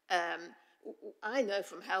 I know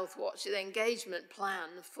from Healthwatch the engagement plan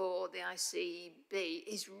for the ICB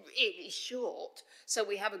is really short. So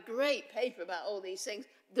we have a great paper about all these things.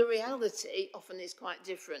 The reality often is quite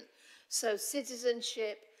different. So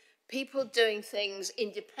citizenship, people doing things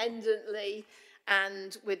independently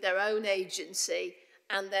and with their own agency,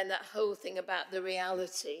 and then that whole thing about the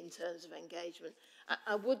reality in terms of engagement.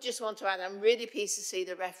 I would just want to add, I'm really pleased to see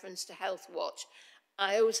the reference to Healthwatch.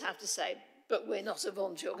 I always have to say, but we're not a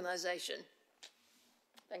voluntary organisation.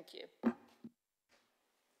 Thank you.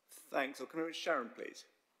 Thanks. I'll come over to Sharon, please.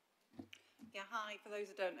 Yeah, hi. For those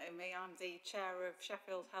who don't know me, I'm the chair of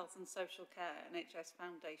Sheffield Health and Social Care NHS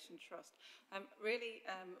Foundation Trust. Really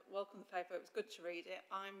welcome the paper. It was good to read it.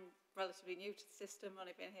 I'm relatively new to the system,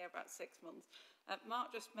 only been here about 6 months.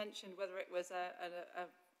 Mark just mentioned whether it was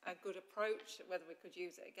a good approach, whether we could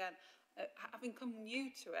use it again. Having come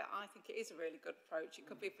new to it, I think it is a really good approach.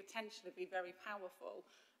 It could be potentially be very powerful.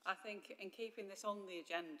 I think in keeping this on the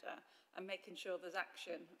agenda and making sure there's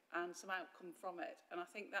action and some outcome from it. And I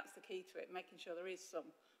think that's the key to it, making sure there is some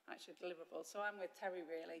actually deliverable. So I'm with Terry,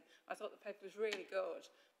 really. I thought the paper was really good,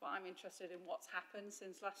 but I'm interested in what's happened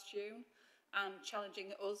since last June and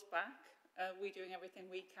challenging us back. We're doing everything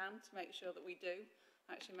we can to make sure that we do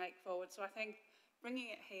actually make forward. So I think bringing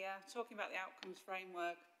it here, talking about the outcomes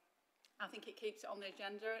framework, I think it keeps it on the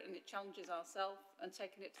agenda and it challenges ourselves, and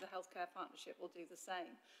taking it to the Healthcare Partnership will do the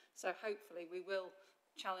same. So hopefully we will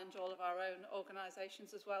challenge all of our own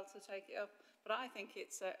organisations as well to take it up. But I think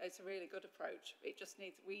it's a really good approach. It just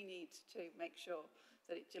needs, we need to make sure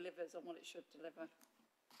that it delivers on what it should deliver.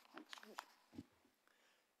 Thanks, George.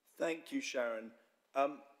 Thank you, Sharon.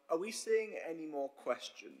 Are we seeing any more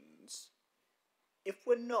questions? If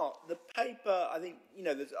we're not, the paper, I think,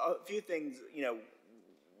 there's a few things,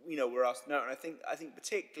 we're asked to note, and I think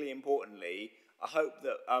particularly importantly, I hope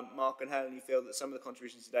that Mark and Helen, you feel that some of the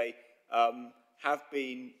contributions today have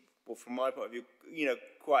been, well, from my point of view,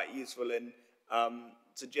 quite useful in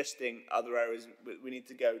suggesting other areas we need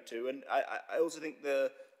to go to. And I also think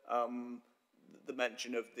the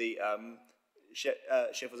mention of the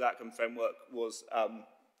Sheffield's outcome framework was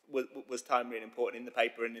timely and important in the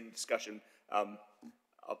paper and in the discussion.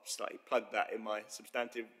 I'll slightly plug that in my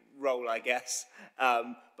substantive role, I guess.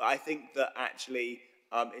 But I think that actually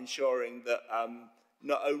ensuring that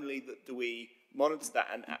not only that do we monitor that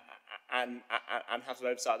and have some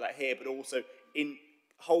oversight of that here, but also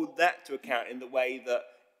hold that to account in the way that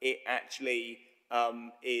it actually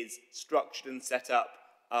is structured and set up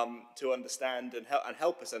to understand and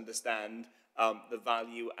help us understand the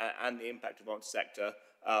value and the impact of the voluntary sector,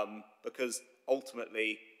 because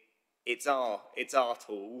ultimately it's our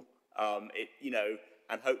tool,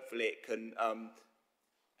 and hopefully it can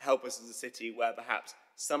help us as a city where perhaps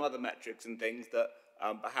some other metrics and things that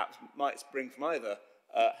perhaps might spring from either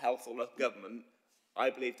health or local government, I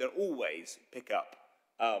believe don't always pick up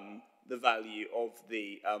the value of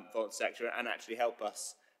the voluntary sector and actually help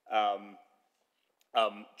us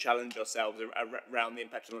challenge ourselves around the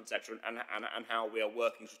impact of the voluntary sector and how we are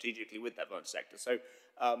working strategically with that voluntary sector. So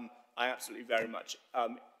I absolutely very much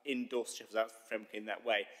endorse Sheffield's framework in that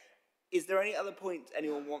way. Is there any other point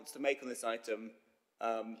anyone wants to make on this item?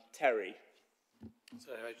 Terry?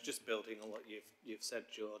 So just building on what you've said,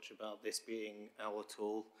 George, about this being our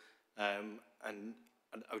tool, and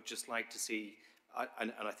I would just like to see,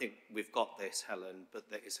 and I think we've got this, Helen, but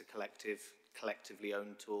that it's a collectively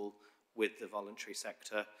owned tool with the voluntary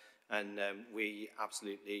sector, and we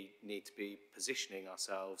absolutely need to be positioning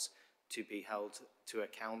ourselves to be held to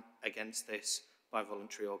account against this by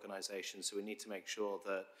voluntary organisations. So we need to make sure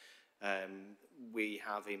that we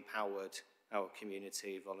have empowered our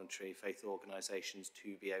community, voluntary faith organisations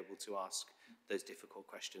to be able to ask those difficult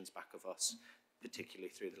questions back of us, particularly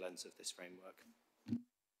through the lens of this framework.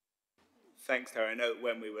 Thanks, Terry. I know that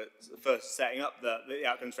when we were first setting up the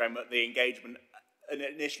outcomes framework, the engagement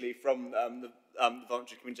initially from the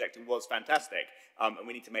voluntary community sector was fantastic, and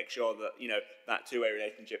we need to make sure that that two-way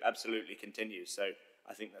relationship absolutely continues. So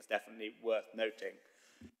I think that's definitely worth noting.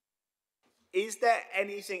 Is there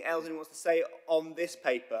anything else anyone wants to say on this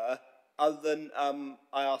paper, other than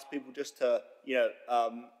I ask people just to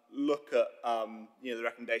look at the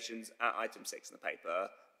recommendations at item 6 in the paper,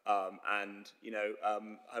 and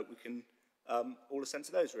hope we can all assent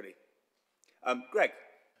to those really. Greg.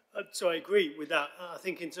 So I agree with that. I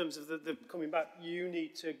think in terms of the coming back, you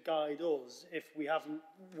need to guide us if we haven't,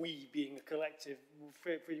 we being a collective,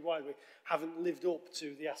 pretty widely, haven't lived up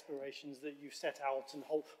to the aspirations that you've set out and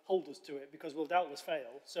hold us to it, because we'll doubtless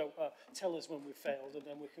fail. So tell us when we've failed and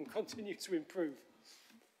then we can continue to improve.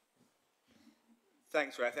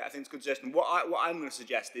 Thanks, Ray. I think it's a good suggestion. What I'm going to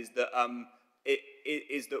suggest is that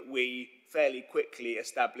that we fairly quickly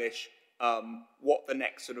establish what the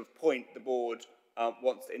next sort of point the board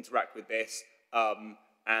wants to interact with this,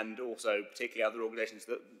 and also particularly other organisations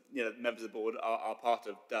that members of the board are part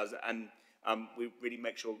of does, and we really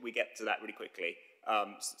make sure we get to that really quickly,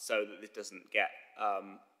 so that this doesn't get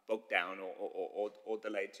bogged down or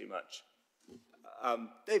delayed too much.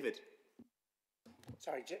 David.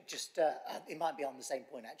 Sorry, just it might be on the same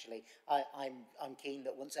point actually. I'm keen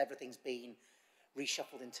that once everything's been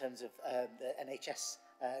reshuffled in terms of the NHS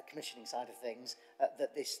commissioning side of things,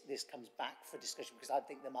 that this comes back for discussion, because I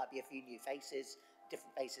think there might be a few new faces,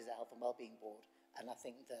 different faces at Health and Wellbeing Board, and I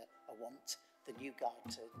think that I want the new guard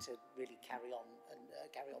to really carry on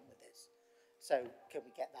with this. So can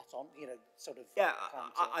we get that on? Sort of. Yeah,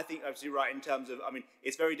 I think absolutely right. In terms of,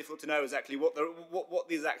 it's very difficult to know exactly what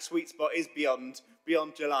the exact sweet spot is beyond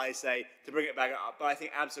July, say, to bring it back up. But I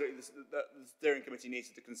think absolutely the steering committee needs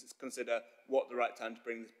to consider what the right time to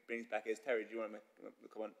bring this back is. Terry, do you want to make a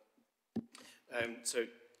comment? So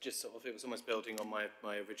just sort of, it was almost building on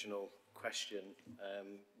my original question,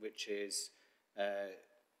 which is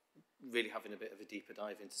really having a bit of a deeper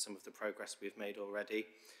dive into some of the progress we've made already.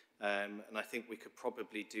 And I think we could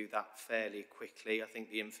probably do that fairly quickly. I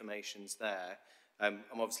think the information's there. I'm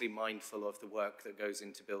obviously mindful of the work that goes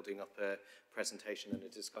into building up a presentation and a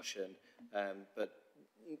discussion. But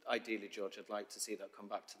ideally, George, I'd like to see that come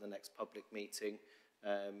back to the next public meeting,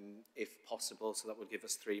 if possible. So that would give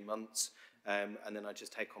us 3 months. And then I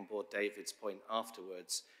just take on board David's point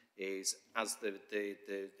afterwards, is as and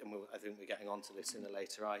I think we're getting onto this in a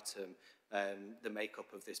later item, the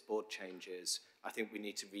makeup of this board changes. I think we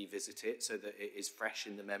need to revisit it so that it is fresh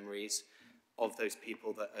in the memories of those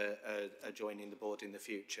people that are joining the board in the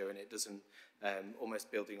future, and it doesn't,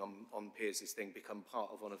 almost building on Piers' thing, become part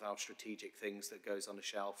of one of our strategic things that goes on a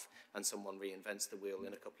shelf and someone reinvents the wheel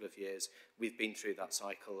in a couple of years. We've been through that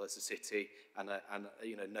cycle as a city, and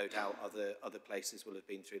no doubt other places will have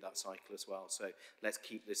been through that cycle as well. So let's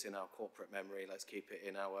keep this in our corporate memory. Let's keep it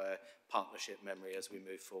in our partnership memory as we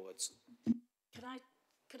move forwards.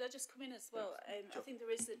 Could I just come in as well? Sure. I think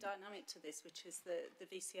there is a dynamic to this, which is the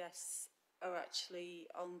VCS are actually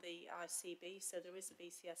on the ICB, so there is a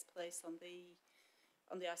VCS place on the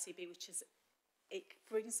ICB, which is, it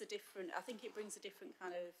brings a different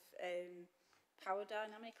kind of power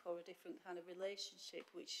dynamic, or a different kind of relationship,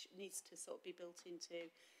 which needs to sort of be built into.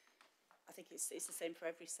 I think it's the same for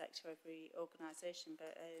every sector, every organisation,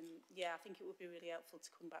 but yeah, I think it would be really helpful to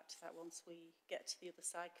come back to that once we get to the other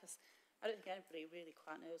side, because I don't think anybody really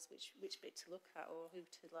quite knows which bit to look at, or who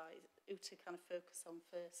to kind of focus on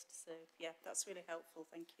first. So yeah, that's really helpful.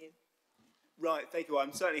 Thank you. Right, thank you.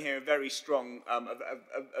 I'm certainly hearing a very strong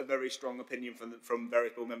opinion from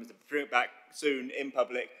various board members to bring it back soon in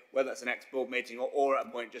public, whether that's an next board meeting or at a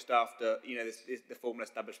point just after the formal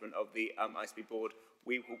establishment of the ICB board.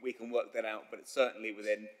 We can work that out, but it's certainly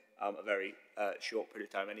within a very short period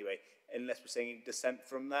of time anyway. Unless we're seeing dissent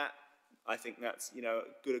from that, I think that's, you know,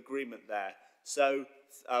 a good agreement there. So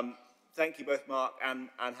thank you both, Mark and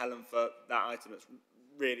Helen, for that item. It's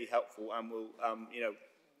really helpful, and we'll, you know,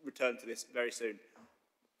 return to this very soon.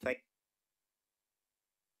 Thank you.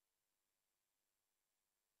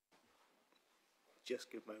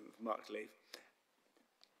 Just give a moment for Mark to leave.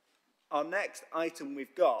 Our next item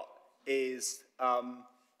we've got is an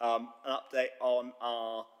update on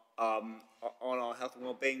our Health and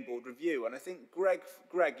Wellbeing Board review. And I think, Greg,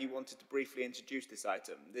 you wanted to briefly introduce this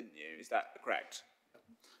item, didn't you? Is that correct?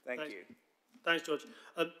 Thanks. You. Thanks, George.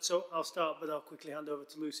 So I'll start, but I'll quickly hand over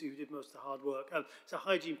to Lucy, who did most of the hard work. It's a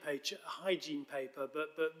hygiene paper, but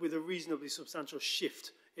with a reasonably substantial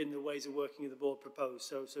shift in the ways of working of the board proposed,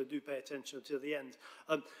 so do pay attention to the end.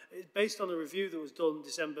 It's based on a review that was done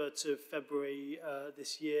December to February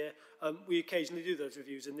this year. We occasionally do those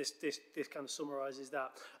reviews, and this kind of summarises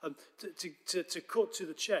that. To cut to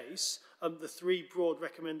the chase, the three broad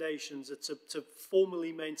recommendations are to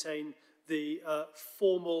formally maintain the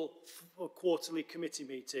formal quarterly committee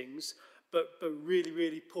meetings, but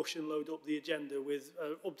really push and load up the agenda with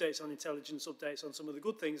updates on intelligence, updates on some of the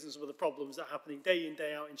good things and some of the problems that are happening day in,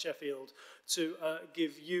 day out in Sheffield, to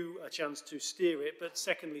give you a chance to steer it, but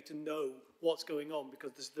secondly to know what's going on,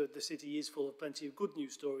 because the city is full of plenty of good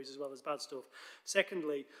news stories as well as bad stuff.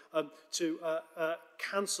 Secondly, to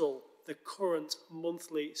cancel the current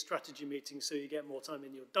monthly strategy meetings so you get more time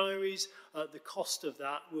in your diaries. The cost of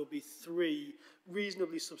that will be 3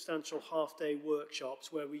 reasonably substantial half-day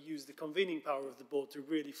workshops where we use the convening power of the board to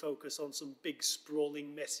really focus on some big,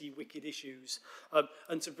 sprawling, messy, wicked issues,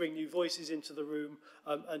 and to bring new voices into the room,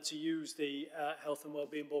 and to use the Health and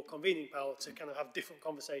Wellbeing Board convening power to kind of have different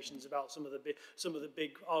conversations about some of the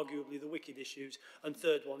big, arguably the wicked issues. And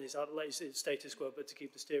third one is status quo, but to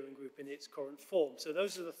keep the steering group in its current form. So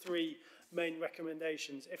those are the 3 main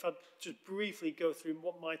recommendations. If I just briefly go through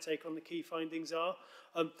what my take on the key findings are.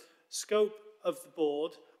 Scope of the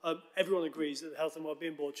board, everyone agrees that the Health and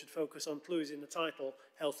Wellbeing Board should focus on clues in the title,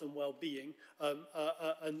 health and well-being,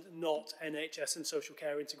 and not NHS and social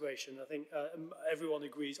care integration. I think everyone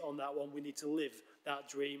agrees on that one. We need to live that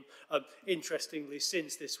dream. Interestingly,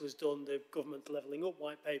 since this was done, the government levelling up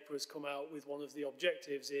white paper has come out with one of the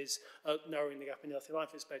objectives is narrowing the gap in healthy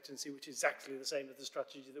life expectancy, which is exactly the same as the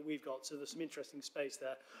strategy that we've got. So there's some interesting space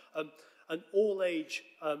there. An all-age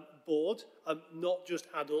board, not just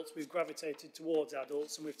adults. We've gravitated towards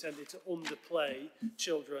adults, and we've tended to underplay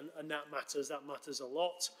children, and that matters a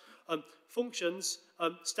lot. Functions,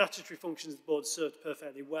 statutory functions of the board served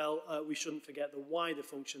perfectly well. We shouldn't forget the wider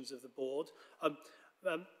functions of the board.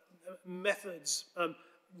 Methods,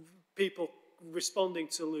 people responding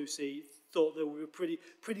to Lucy thought that we were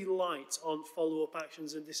pretty light on follow-up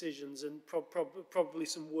actions and decisions, and probably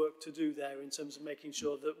some work to do there in terms of making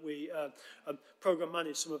sure that we program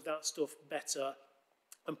manage some of that stuff better,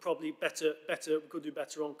 and probably could do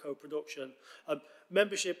better on co-production.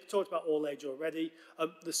 Membership, talked about all age already.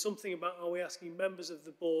 There's something about, are we asking members of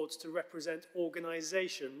the board to represent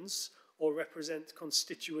organisations or represent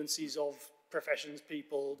constituencies of professions,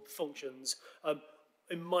 people, functions?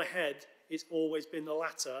 In my head, it's always been the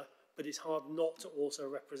latter, but it's hard not to also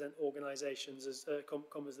represent organisations as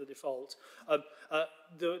come as the default.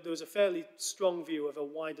 There was a fairly strong view of a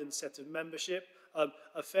widened set of membership,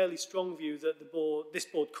 a fairly strong view that this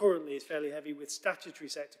board currently is fairly heavy with statutory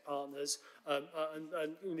sector partners, and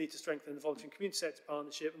we need to strengthen the voluntary and community sector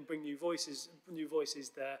partnership and bring new voices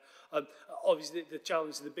there. Obviously, the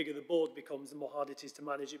challenge is the bigger the board becomes, the more hard it is to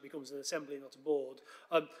manage. It becomes an assembly, not a board.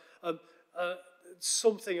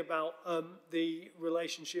 Something about the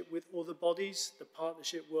relationship with other bodies, the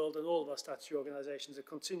partnership world, and all of our statutory organisations are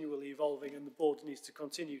continually evolving, and the board needs to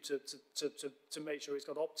continue to make sure it's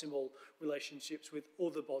got optimal relationships with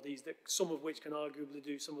other bodies, that some of which can arguably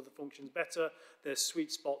do some of the functions better. There's a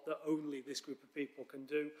sweet spot that only this group of people can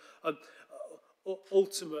do.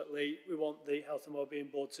 Ultimately, we want the Health and Wellbeing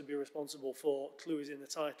Board to be responsible for clues in the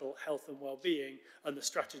title, health and wellbeing, and the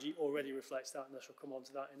strategy already reflects that, and I shall come on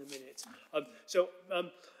to that in a minute.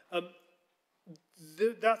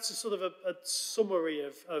 That's a sort of a summary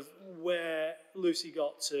of where Lucy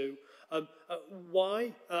got to.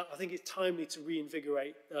 Why? I think it's timely to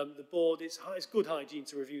reinvigorate the board. It's good hygiene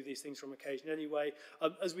to review these things from occasion anyway.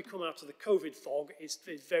 As we come out of the COVID fog, it's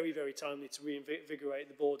very, very timely to reinvigorate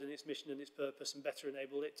the board and its mission and its purpose, and better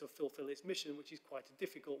enable it to fulfil its mission, which is quite a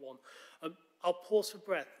difficult one. I'll pause for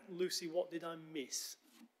breath. Lucy, what did I miss?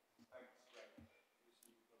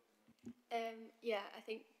 Yeah, I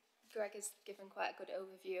think Greg has given quite a good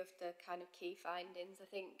overview of the kind of key findings. I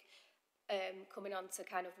think coming on to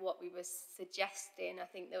kind of what we were suggesting, I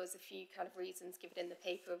think there was a few kind of reasons given in the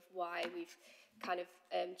paper of why we've kind of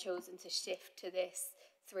chosen to shift to this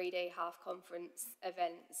 3-day half conference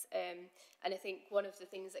events. And I think one of the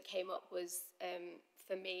things that came up was,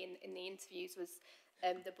 for me in the interviews, was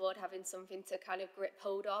the board having something to kind of grip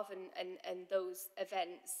hold of, and those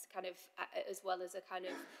events kind of, as well as a kind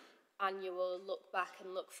of annual look back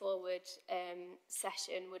and look forward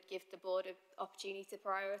session, would give the board an opportunity to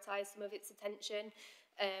prioritise some of its attention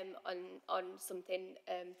on something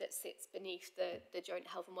that sits beneath the joint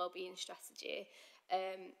health and wellbeing strategy.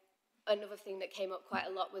 Another thing that came up quite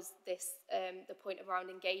a lot was this, the point around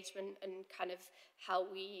engagement and kind of how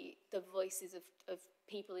the voices of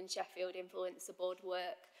people in Sheffield influence the board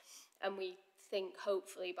work. And we think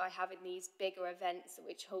hopefully by having these bigger events,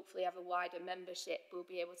 which hopefully have a wider membership, we'll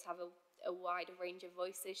be able to have a wider range of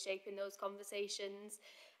voices shaping those conversations.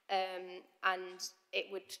 And it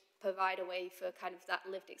would provide a way for kind of that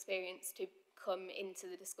lived experience to come into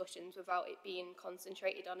the discussions without it being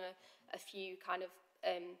concentrated on a few kind of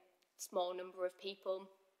small number of people.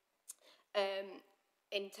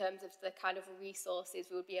 In terms of the kind of resources,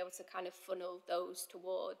 we would be able to kind of funnel those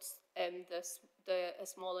towards a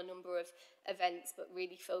smaller number of events, but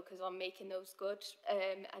really focus on making those good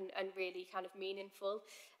and really kind of meaningful,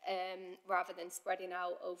 rather than spreading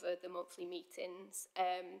out over the monthly meetings.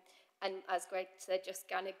 And as Greg said, just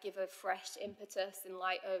kind of give a fresh impetus in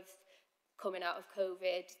light of coming out of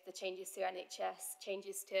COVID, the changes to NHS,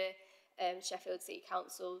 changes to Sheffield City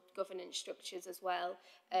Council governance structures as well,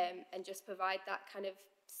 and just provide that kind of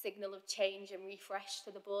signal of change and refresh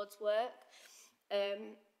to the board's work.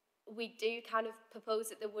 We do kind of propose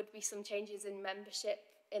that there would be some changes in membership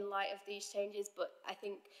in light of these changes, but I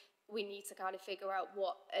think we need to kind of figure out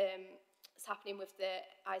what is happening with the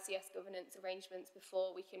ICS governance arrangements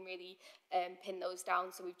before we can really pin those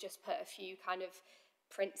down. So we've just put a few kind of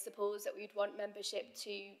principles that we'd want membership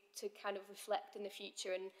to kind of reflect in the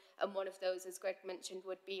future, and one of those, as Greg mentioned,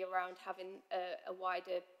 would be around having a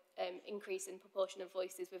wider increase in proportion of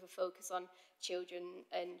voices with a focus on children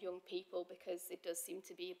and young people, because it does seem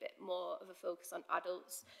to be a bit more of a focus on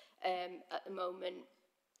adults at the moment.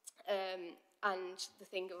 And the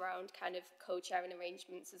thing around kind of co-chairing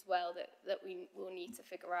arrangements as well that we will need to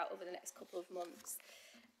figure out over the next couple of months.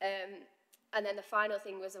 And then the final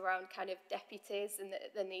thing was around kind of deputies and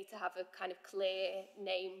the need to have a kind of clear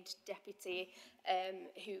named deputy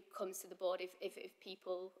who comes to the board if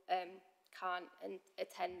people can't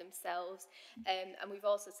attend themselves. And we've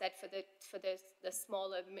also said for the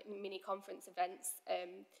smaller mini conference events,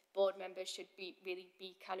 board members should really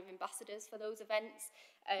be kind of ambassadors for those events,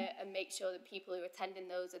 and make sure that people who are attending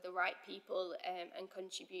those are the right people, and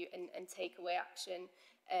contribute and take away action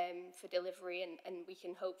for delivery, and we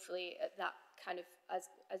can hopefully at that kind of, as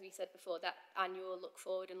we said before, that annual look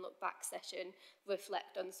forward and look back session,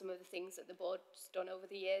 reflect on some of the things that the board's done over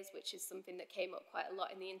the years, which is something that came up quite a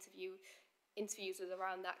lot in the interviews, was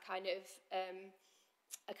around that kind of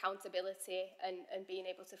accountability and being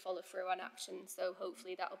able to follow through on action. So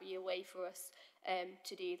hopefully that'll be a way for us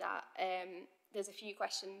to do that. There's a few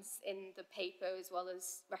questions in the paper as well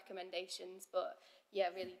as recommendations, but yeah,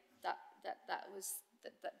 really that was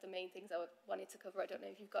the main things I wanted to cover. I don't know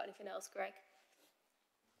if you've got anything else, Greg.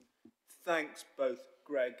 Thanks both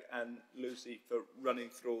Greg and Lucy for running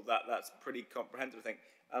through all that. That's pretty comprehensive, I think.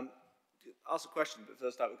 Ask a question, but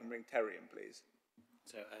first up we can bring Terry in, please.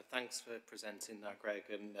 So thanks for presenting that, Greg,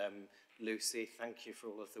 and Lucy, thank you for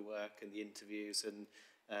all of the work and the interviews and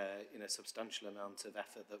substantial amount of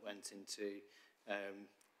effort that went into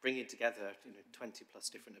bringing together 20 plus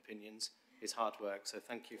different opinions. Is hard work, so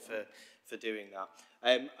thank you for doing that.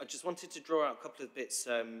 I just wanted to draw out a couple of bits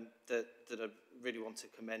that I really want to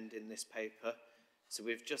commend in this paper. So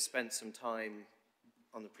we've just spent some time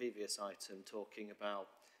on the previous item talking about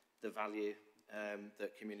the value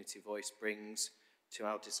that community voice brings to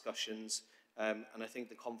our discussions, and I think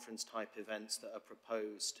the conference type events that are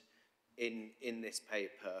proposed in this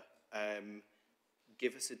paper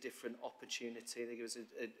give us a different opportunity. They give us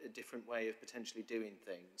a different way of potentially doing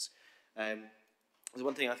things. The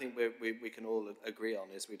one thing I think we can all agree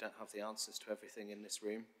on is we don't have the answers to everything in this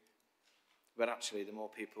room. But actually, the more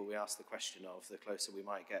people we ask the question of, the closer we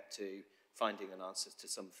might get to finding an answer to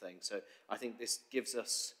something. So I think this gives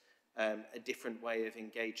us a different way of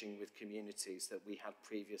engaging with communities that we had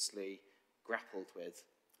previously grappled with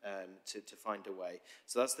to find a way.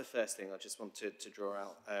 So that's the first thing I just wanted to draw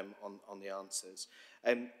out on the answers.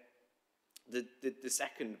 The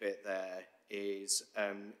second bit there is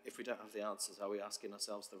if we don't have the answers, are we asking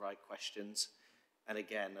ourselves the right questions? And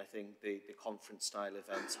again, I think the conference style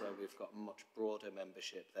events where we've got a much broader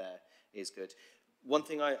membership there is good. One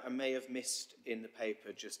thing I may have missed in the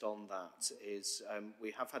paper just on that is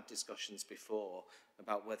we have had discussions before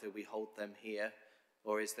about whether we hold them here,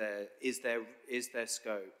 or is there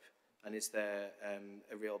scope and is there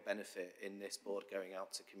a real benefit in this board going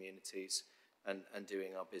out to communities and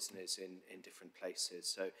doing our business in different places.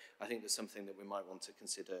 So I think that's something that we might want to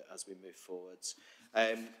consider as we move forwards.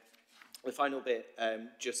 The final bit,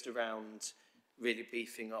 just around really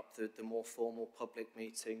beefing up the more formal public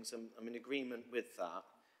meetings. I'm in agreement with that,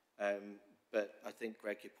 but I think,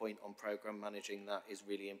 Greg, your point on programme managing that is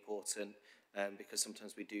really important, because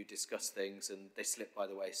sometimes we do discuss things and they slip by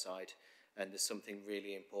the wayside, and there's something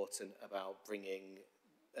really important about bringing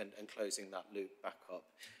and closing that loop back up.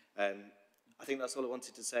 I think that's all I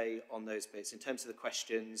wanted to say on those bits. In terms of the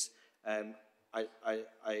questions, I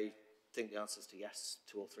think the answer is to yes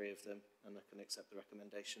to all three of them, and I can accept the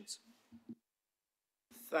recommendations.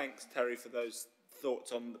 Thanks, Terry, for those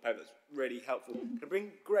thoughts on the paper. That's really helpful. Can I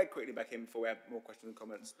bring Greg quickly back in before we have more questions and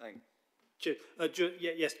comments? Thanks.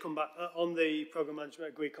 Yes, come back. On the programme management, I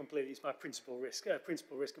agree completely. It's my principal risk and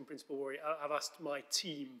principal worry. I've asked my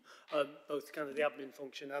team, both kind of the admin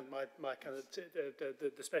function and my kind of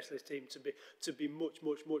the specialist team to be much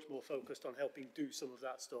more focused on helping do some of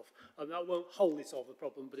that stuff. That won't wholly solve the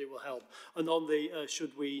problem, but it will help. And on the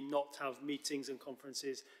should we not have meetings and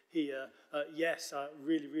conferences here, yes, I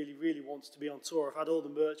really want to be on tour. I've had all the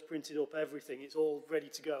merch printed up, everything. It's all ready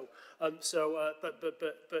to go. But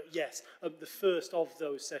yes, the first of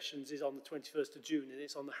those sessions is on the 21st of June, and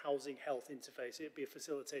it's on the housing health interface. It'll be a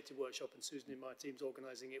facilitated workshop, and Susan in my team's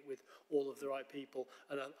organising it with all of the right people,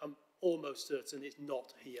 and I'm almost certain it's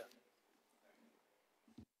not here.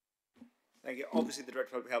 Thank you. Obviously, the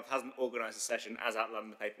Director of Public Health hasn't organised a session as outlined in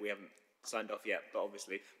the paper. We haven't signed off yet, but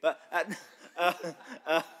obviously. But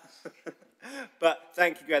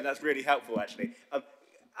thank you, Greg. That's really helpful, actually.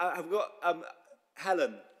 I've got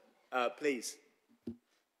Helen, please.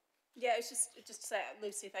 Yeah, it's just to say,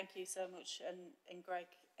 Lucy, thank you so much, and Greg.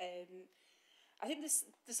 I think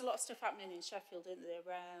there's a lot of stuff happening in Sheffield, isn't there,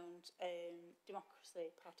 around democracy,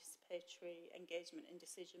 participatory engagement in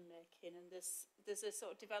decision making, and there's a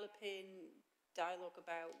sort of developing dialogue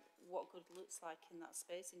about what good looks like in that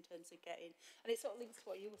space in terms of getting, and it sort of links to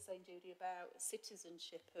what you were saying, Judy, about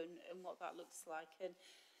citizenship and what that looks like, and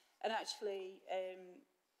actually,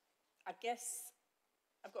 I guess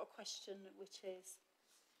I've got a question, which is,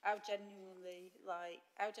 how genuinely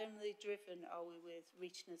driven are we with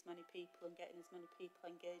reaching as many people and getting as many people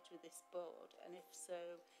engaged with this board? And if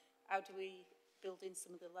so, how do we build in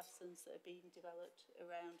some of the lessons that are being developed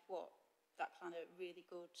around what that kind of really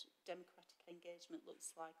good democratic engagement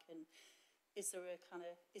looks like? And is there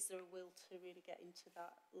a will to really get into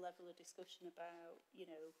that level of discussion about, you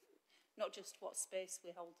know, not just what space we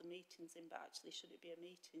hold the meetings in, but actually, should it be a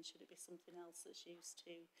meeting? Should it be something else that's used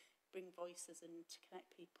to bring voices and to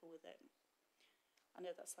connect people with it? I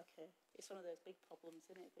know that's it's one of those big problems,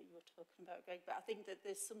 isn't it, that you were talking about, Greg, but I think that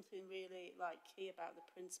there's something really key about the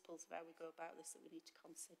principles of how we go about this that we need to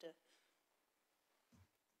consider.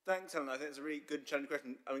 Thanks, Helen. I think it's a really good challenging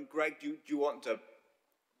question. I mean, Greg, do you want to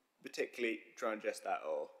particularly try and address that,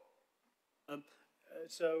 or?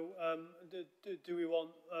 Do we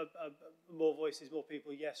want more voices, more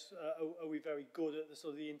people? Yes. Are we very good at the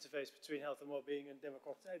sort of the interface between health and wellbeing and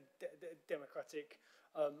democratic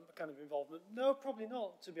kind of involvement? No, probably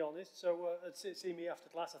not, to be honest. So see me after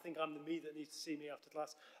class. I think I'm the me that needs to see me after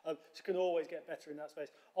class. So can always get better in that space.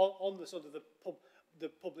 On the sort of the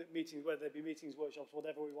public meetings, whether they be meetings, workshops,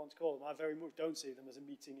 whatever we want to call them, I very much don't see them as a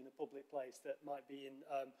meeting in a public place that might be in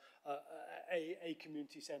a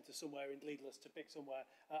community centre somewhere in Leadless, to pick somewhere.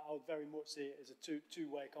 I would very much see it as a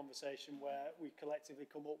two-way conversation where we collectively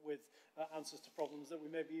come up with answers to problems that we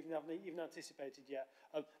maybe haven't even anticipated yet.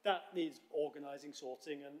 That needs organising,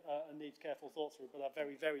 sorting, and needs careful thought through, but I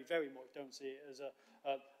very much don't see it as a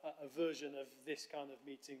version of this kind of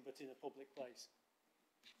meeting, but in a public place.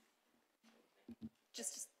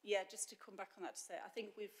 Just to come back on that, to say, I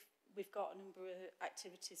think we've got a number of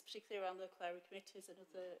activities, particularly around local area committees and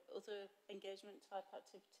other engagement type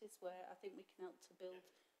activities, where I think we can help to build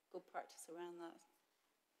good practice around that.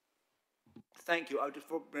 Thank you. I'll just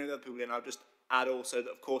bring other people in. I'll just add also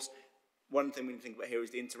that, of course, one thing we need to think about here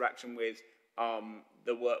is the interaction with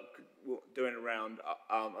the work we're doing around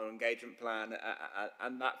our engagement plan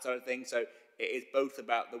and that sort of thing. So it is both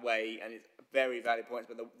about the way, and it's very valid points,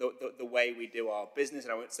 but the way we do our business.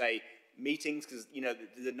 And I won't say meetings, because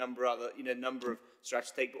there's a number of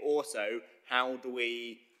strategies to take, but also how do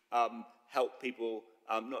we help people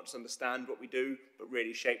not just understand what we do, but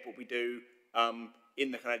really shape what we do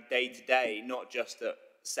in the kind of day-to-day, not just at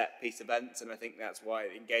set piece events. And I think that's why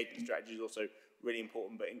engagement strategy is also really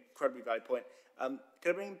important but incredibly valid point. Can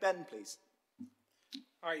I bring in Ben, please?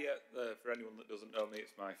 Hi, for anyone that doesn't know me,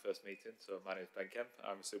 it's my first meeting, so my name is Ben Kemp.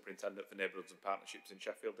 I'm a superintendent for Neighbourhoods and Partnerships in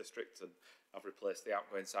Sheffield District, and I've replaced the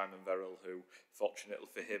outgoing Simon Verrill, who, fortunately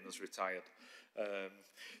for him, has retired. A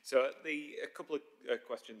couple of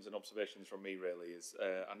questions and observations from me really is,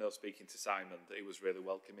 I know speaking to Simon that he was really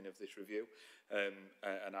welcoming of this review,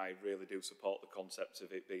 and I really do support the concept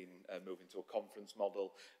of it being moving to a conference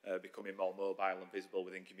model, becoming more mobile and visible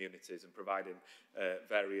within communities and providing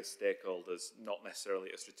various stakeholders, not necessarily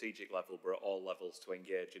at a strategic level, but at all levels to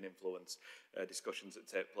engage and influence discussions that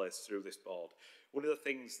take place through this board. One of the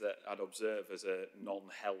things that I'd observe as a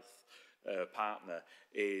non-health partner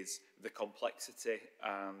is the complexity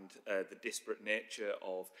and the disparate nature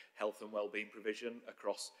of health and wellbeing provision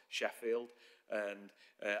across Sheffield. And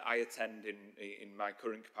I attend in my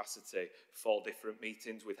current capacity 4 different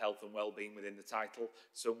meetings with health and wellbeing within the title,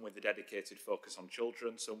 some with a dedicated focus on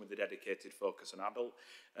children, some with a dedicated focus on adult.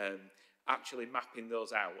 Actually mapping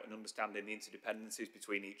those out and understanding the interdependencies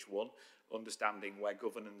between each one, understanding where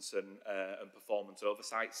governance and performance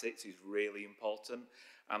oversight sits is really important.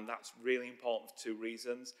 And that's really important for 2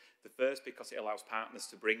 reasons. The first, because it allows partners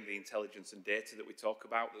to bring the intelligence and data that we talk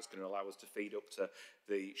about that's going to allow us to feed up to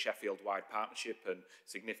the Sheffield-wide partnership and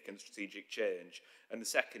significant strategic change. And the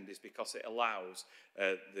second is because it allows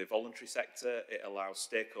the voluntary sector, it allows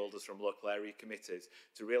stakeholders from local area committees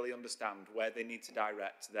to really understand where they need to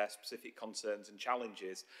direct their specific concerns and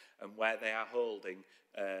challenges and where they are holding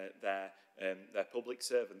their public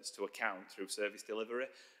servants to account through service delivery.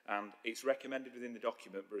 And it's recommended within the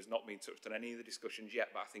document, but has not been touched on any of the discussions yet,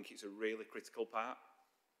 but I think it's a really critical part.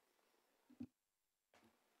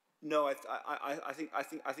 No, I think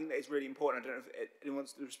that is really important. I don't know if anyone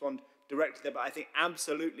wants to respond directly there, but I think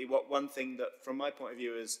absolutely one thing that, from my point of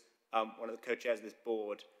view as one of the co-chairs of this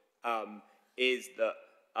board, is that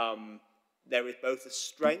there is both a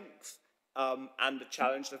strength and a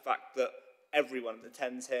challenge to the fact that everyone that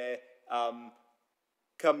attends here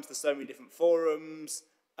comes to so many different forums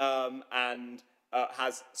and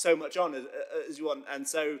has so much on as you want. And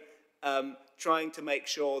so trying to make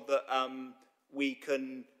sure that we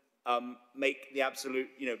can make the absolute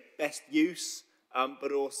best use,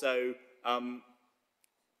 but also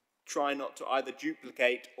try not to either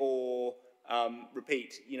duplicate or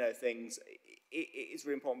repeat things. It's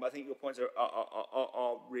really important, but I think your points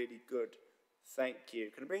are really good. Thank you.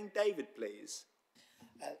 Can I bring David, please?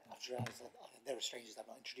 There are strangers I've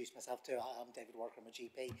not introduced myself to. I'm David Walker, I'm a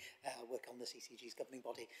GP. I work on the CCG's governing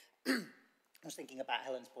body. I was thinking about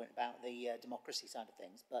Helen's point about the democracy side of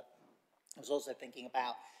things, but I was also thinking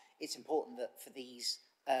about it's important that for these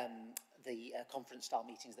the conference-style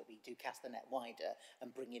meetings that we do cast the net wider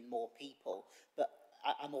and bring in more people. But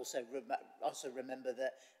I'm also remember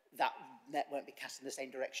that net won't be cast in the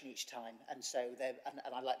same direction each time, and so and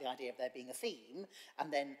I like the idea of there being a theme,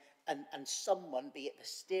 and then and someone, be it the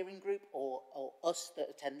steering group or us that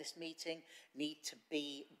attend this meeting, need to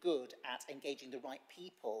be good at engaging the right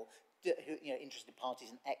people, who, interested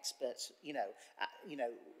parties and experts, and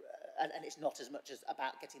it's not as much as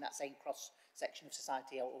about getting that same cross-section of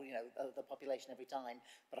society or the population every time,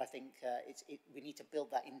 but I think we need to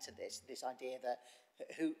build that into this idea that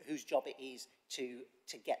whose job it is to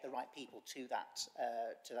get the right people to that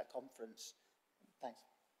conference. Thanks.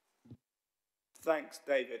 Thanks,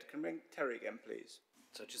 David. Can we bring Terry again, please?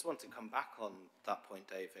 So I just want to come back on that point,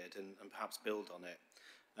 David, and perhaps build on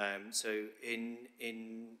it. So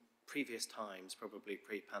in previous times, probably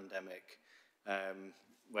pre-pandemic,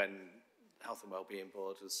 when Health and Wellbeing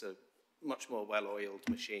Board was a much more well-oiled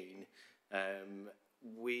machine,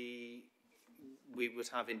 we would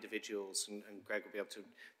have individuals, and Greg will be able to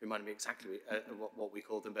remind me exactly what we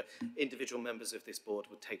call them, but individual members of this board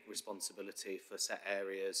would take responsibility for set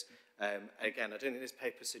areas. Again, I don't think this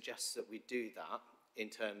paper suggests that we do that in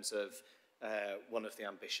terms of one of the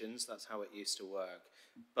ambitions. That's how it used to work.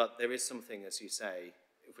 But there is something, as you say,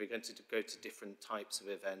 if we're going to go to different types of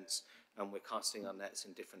events and we're casting our nets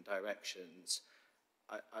in different directions,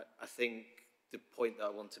 I think the point that I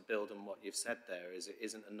want to build on what you've said there is it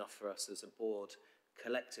isn't enough for us as a board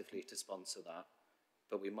collectively to sponsor that,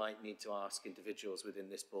 but we might need to ask individuals within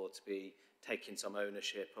this board to be taking some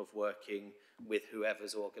ownership of working with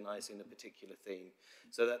whoever's organising a particular theme.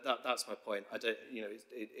 So that's my point. I don't,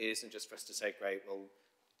 it isn't just for us to say, great, we'll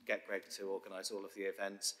get Greg to organise all of the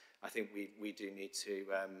events. I think we do need to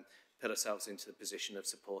put ourselves into the position of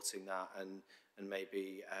supporting that and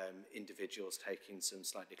maybe individuals taking some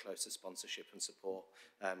slightly closer sponsorship and support.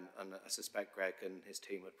 And I suspect Greg and his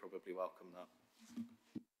team would probably welcome that.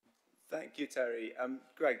 Thank you, Terry.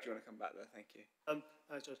 Greg, do you want to come back there? Thank you.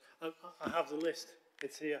 Thanks, George. I have the list.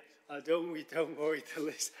 It's here. Don't worry.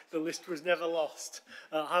 The list was never lost.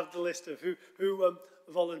 I have the list of who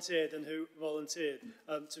volunteered and who volunteered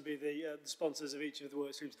to be the sponsors of each of the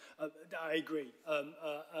work streams. I agree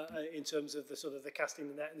in terms of the sort of the casting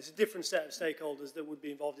the net. And there's a different set of stakeholders that would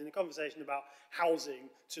be involved in the conversation about housing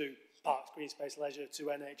to parks, green space, leisure, to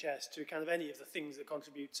NHS, to kind of any of the things that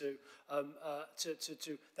contribute to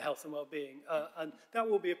the health and well-being. And that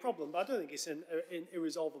will be a problem, but I don't think it's an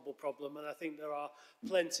irresolvable problem. And I think there are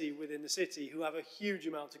plenty within the city who have a huge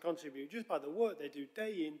amount to contribute just by the work they do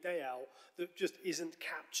day in, day out, that just isn't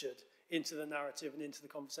captured into the narrative and into the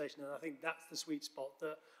conversation. And I think that's the sweet spot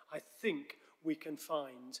that I think we can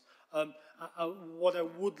find. What I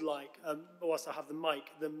would like, whilst I have the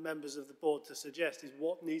mic, the members of the board to suggest is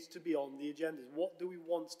what needs to be on the agendas. What do we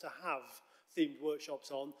want to have themed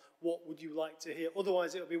workshops on? What would you like to hear?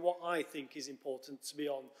 Otherwise, it'll be what I think is important to be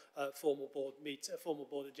on formal board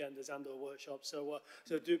agendas and or workshops. So,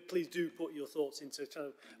 please do put your thoughts into kind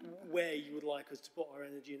of where you would like us to put our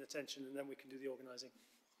energy and attention, and then we can do the organising.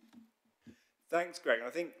 Thanks, Greg. And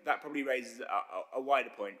I think that probably raises a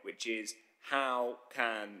wider point, which is how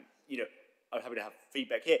can, I'm happy to have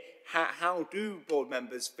feedback here. How do board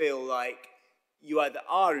members feel like you either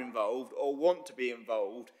are involved or want to be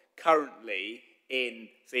involved currently in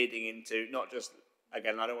feeding into not just,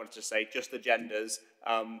 again, I don't want to just say just agendas,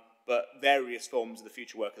 but various forms of the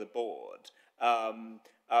future work of the board.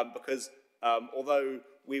 Because although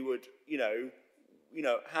we would,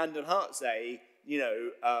 hand on heart say,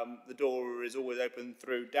 the door is always open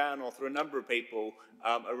through Dan or through a number of people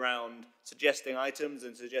around suggesting items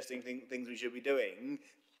and suggesting things we should be doing.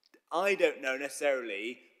 I don't know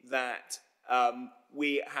necessarily that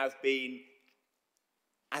we have been,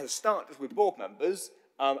 as a start, just with board members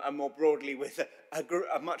and more broadly with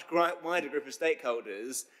a much wider group of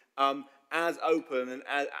stakeholders, as open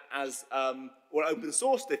and as open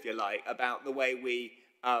sourced, if you like, about the way we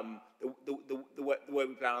the way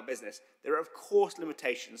we plan our business. There are, of course,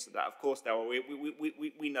 limitations to that. Of course, there are.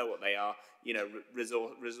 We know what they are.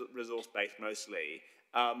 Resource based mostly.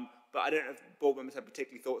 But I don't know if board members have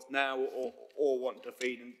particular thoughts now or want to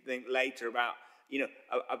feed and think later about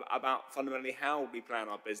about fundamentally how we plan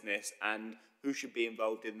our business and who should be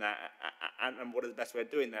involved in that and what is the best way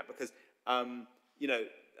of doing that. Because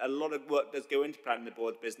a lot of work does go into planning the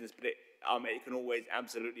board's business, but it can always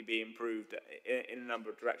absolutely be improved in a number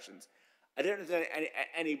of directions. I don't know if there's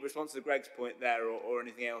any response to Greg's point there or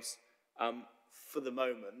anything else for the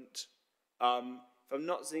moment. If I'm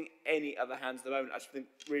not seeing any other hands at the moment, I think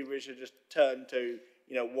we should just turn to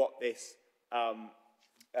what this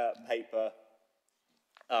paper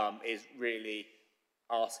is really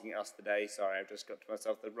asking us today. Sorry, I've just got to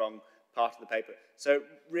myself the wrong part of the paper. So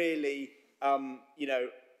really, I've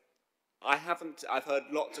heard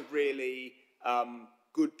lots of really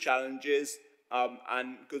good challenges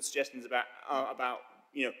and good suggestions about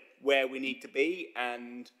where we need to be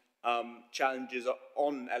and challenges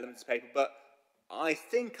on elements of paper. But I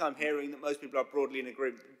think I'm hearing that most people are broadly in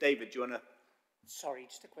agreement. David, do you want to? Sorry,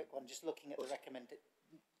 just a quick one. Just looking at the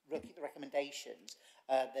recommendations.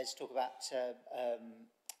 There's talk about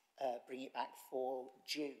bringing it back for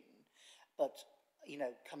June, but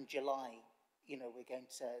come July. We're going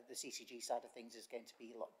to, the CCG side of things is going to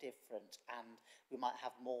be a lot different, and we might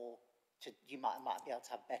have more you might be able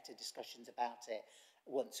to have better discussions about it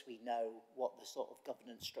once we know what the sort of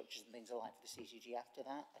governance structures and things are like for the CCG after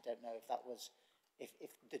that. I don't know if that was, if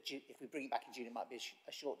we bring it back in June, it might be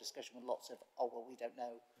a short discussion with lots of, we don't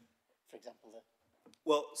know, for example.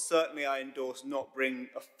 Well, certainly I endorse not bring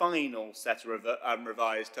a final set of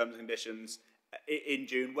revised terms and conditions in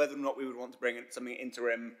June. Whether or not we would want to bring in something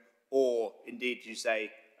interim or indeed, you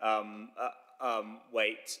say,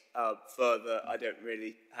 wait further, I don't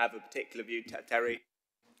really have a particular view. Terry?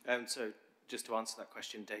 So just to answer that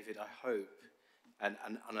question, David, I hope,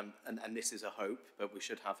 and this is a hope, but we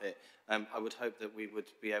should have it, I would hope that we would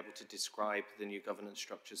be able to describe the new governance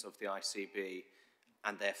structures of the ICB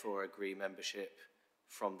and therefore agree membership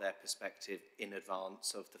from their perspective in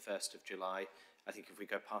advance of the 1st of July. I think if we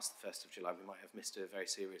go past the 1st of July, we might have missed a very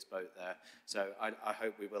serious boat there. So I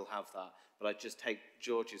hope we will have that. But I just take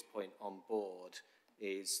George's point on board,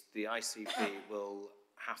 is the ICB will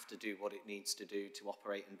have to do what it needs to do to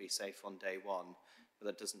operate and be safe on day one. But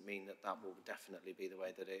that doesn't mean that that will definitely be the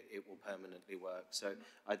way that it will permanently work. So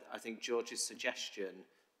I think George's suggestion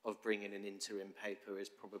of bringing an interim paper is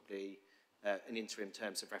probably, an interim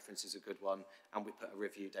terms of reference is a good one. And we put a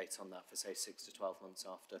review date on that for, say, 6 to 12 months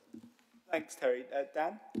after. Thanks, Terry.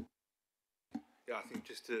 Dan? Yeah, I think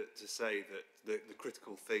just to say that the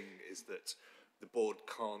critical thing is that the board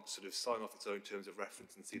can't sort of sign off its own terms of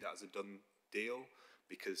reference and see that as a done deal,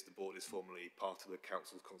 because the board is formally part of the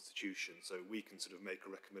council's constitution. So we can sort of make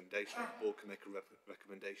a recommendation, the board can make a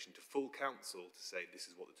recommendation to full council to say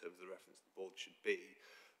this is what the terms of reference of the board should be.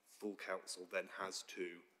 Full council then has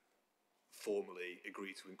to formally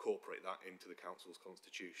agree to incorporate that into the council's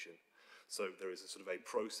constitution. So there is a sort of a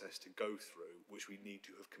process to go through, which we need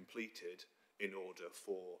to have completed in order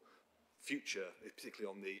for future, particularly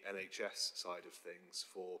on the NHS side of things,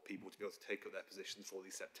 for people to be able to take up their positions for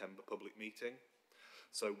the September public meeting.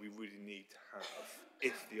 So we really need to have,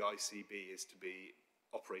 if the ICB is to be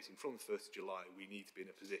operating from the 1st of July, we need to be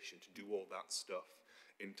in a position to do all that stuff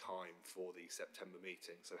in time for the September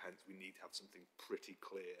meeting. So hence we need to have something pretty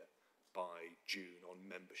clear by June on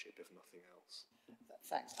membership, if nothing else.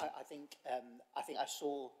 Thanks. I think I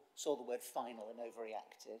saw the word final and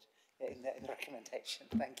overreacted in the recommendation.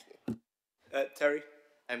 Thank you. Terry?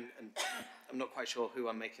 And I'm not quite sure who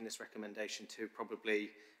I'm making this recommendation to. Probably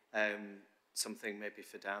something maybe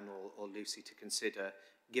for Dan or Lucy to consider.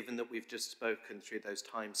 Given that we've just spoken through those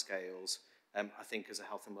timescales, I think as a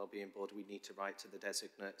Health and Wellbeing Board we need to write to the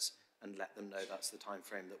designates and let them know that's the time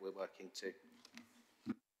frame that we're working to.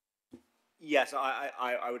 Yes,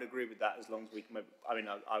 I would agree with that, as long as we can. I mean,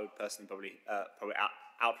 I would personally probably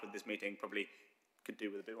out with this meeting probably could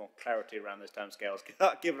do with a bit more clarity around those timescales,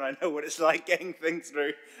 given I know what it's like getting things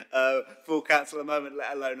through full council at the moment,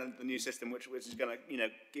 let alone the new system, which is going to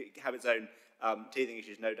have its own teething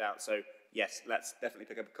issues, no doubt. So yes, let's definitely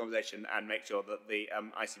pick up a conversation and make sure that the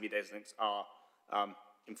ICB designates are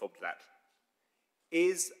informed of that.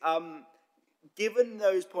 Is given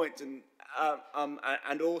those points and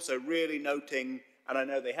also really noting, and I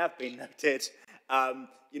know they have been noted,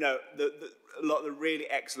 you know, a lot of the really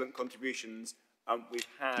excellent contributions we've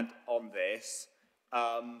had on this.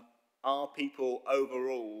 Are people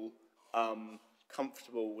overall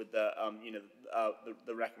comfortable with the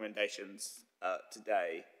the recommendations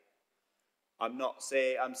today? I'm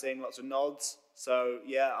seeing lots of nods, so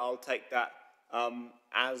yeah, I'll take that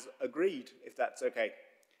as agreed, if that's okay.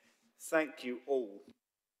 Thank you all.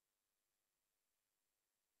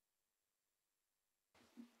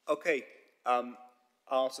 Okay,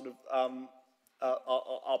 our sort of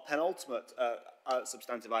our penultimate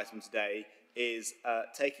substantive item today is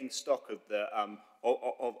taking stock of the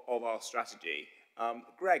of our strategy.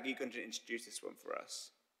 Greg, are you going to introduce this one for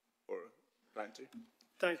us, or plan to?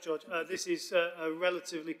 Thanks, George. This is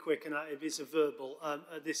relatively quick, and it is a verbal. I'll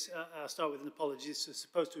start with an apology. This was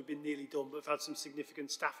supposed to have been nearly done, but I've had some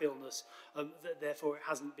significant staff illness, therefore it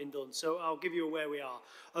hasn't been done. So I'll give you where we are.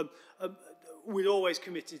 We'd always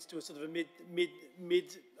committed to a sort of a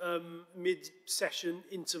mid-session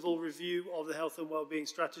interval review of the health and wellbeing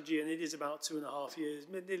strategy, and it is about 2.5 years,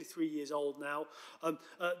 nearly 3 years old now.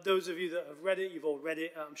 Those of you that have read it, you've all read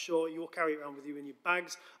it, I'm sure you'll carry it around with you in your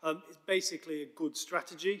bags. It's basically a good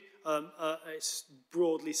strategy. It's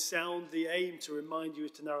broadly sound. The aim, to remind you,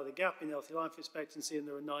 is to narrow the gap in healthy life expectancy, and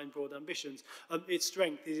there are 9 broad ambitions. Its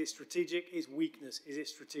strength, is it strategic? Its weakness, is it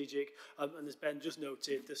strategic? And as Ben just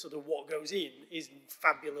noted, the sort of what goes in is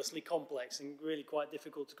fabulously complex and really quite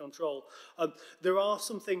difficult to control. There are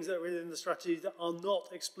some things that are within the strategy that are not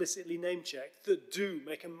explicitly name-checked that do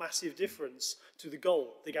make a massive difference to the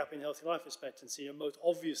goal, the gap in healthy life expectancy, and most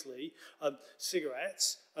obviously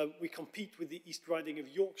cigarettes. We compete with the East Riding of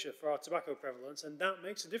Yorkshire for our tobacco prevalence, and that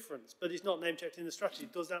makes a difference, but it's not name-checked in the strategy.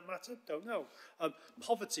 Does that matter? Don't know.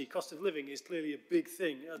 Poverty, cost of living, is clearly a big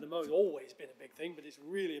thing at the moment. Always been a big thing, but it's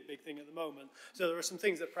really a big thing at the moment. So there are some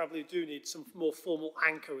things that probably do need some more formal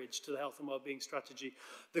anchorage to the health and wellbeing strategy.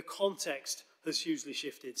 The context has hugely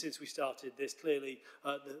shifted since we started this. Clearly,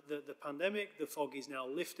 the pandemic, the fog is now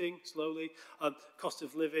lifting slowly. Cost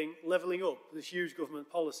of living, levelling up. There's huge government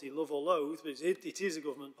policy, love or loathe, but it is a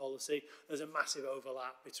government policy. There's a massive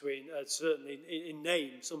overlap between, certainly in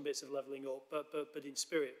name, some bits of levelling up, but in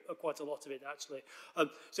spirit, quite a lot of it actually.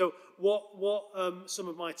 So what some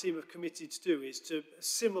of my team have committed to do is to,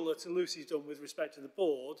 similar to Lucy's done with respect to the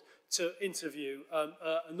board, to interview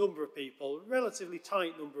a number of people, a relatively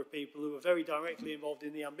tight number of people who are very directly involved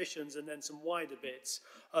in the ambitions, and then some wider bits,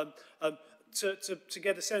 to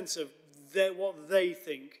get a sense of what they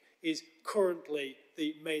think is currently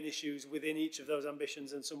the main issues within each of those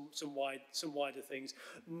ambitions, and some wider things.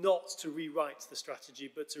 Not to rewrite the strategy,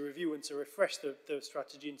 but to review and to refresh the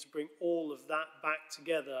strategy, and to bring all of that back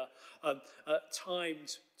together,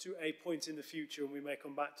 timed to a point in the future, and we may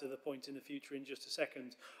come back to the point in the future in just a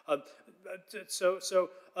second.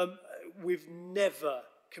 We've never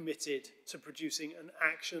committed to producing an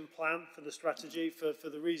action plan for the strategy for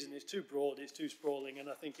the reason it's too broad, it's too sprawling, and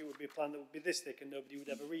I think it would be a plan that would be this thick and nobody would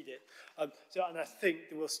ever read it. And I think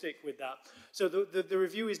we'll stick with that. So the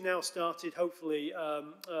review is now started. Hopefully,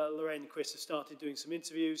 Lorraine and Chris have started doing some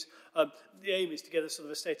interviews. The aim is to get a sort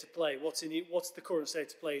of a state of play. What's the current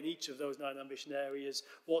state of play in each of those 9 ambition areas?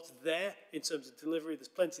 What's there in terms of delivery? There's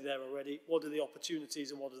plenty there already. What are the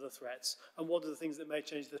opportunities and what are the threats? And what are the things that may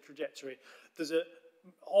change the trajectory? There's an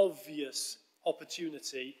obvious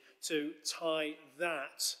opportunity to tie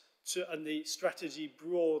that and the strategy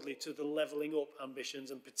broadly to the levelling up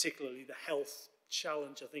ambitions, and particularly the health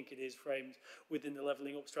challenge, I think it is framed within the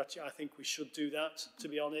levelling up strategy. I think we should do that, to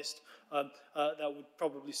be honest. That would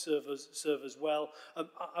probably serve us well.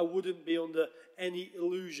 I wouldn't be under any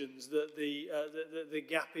illusions that the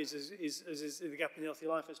gap is the gap in healthy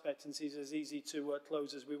life expectancy is as easy to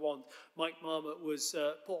close as we want. Mike Marmot was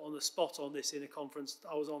put on the spot on this in a conference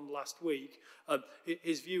I was on last week.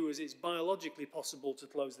 His view is it's biologically possible to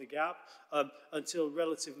close the gap. Until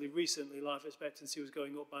relatively recently, life expectancy was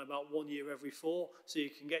going up by about 1 year every 4, so you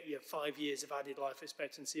can get your 5 years of added life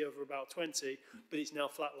expectancy over about 20, but it's now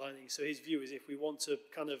flatlining. So his view is if we want to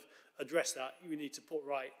kind of address that, we need to put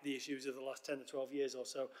right the issues of the last 10 or 12 years or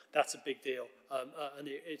so. That's a big deal.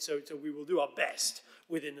 So we will do our best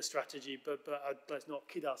within the strategy, but let's not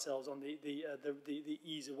kid ourselves on the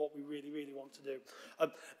ease of what we really want to do.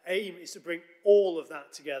 Aim is to bring all of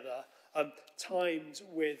that together, timed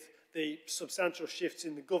with the substantial shifts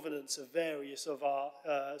in the governance of various of our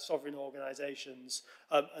sovereign organisations,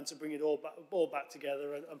 and to bring it all back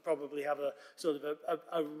together and probably have a sort of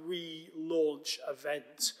a relaunch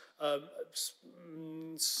event,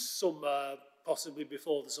 summer, possibly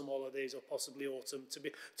before the summer holidays or possibly autumn,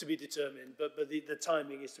 to be determined. But the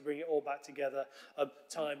timing is to bring it all back together,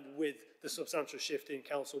 timed with the substantial shift in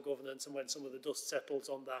council governance and when some of the dust settles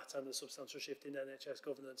on that, and the substantial shift in NHS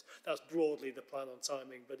governance. That's broadly the plan on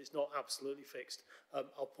timing, but it's not absolutely fixed.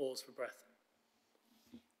 I'll pause for breath.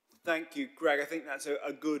 Thank you, Greg. I think that's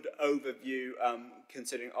a good overview,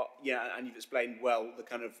 considering, and you've explained well the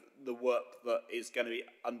kind of the work that is going to be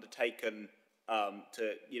undertaken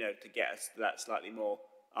to get us to that slightly more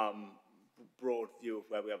broad view of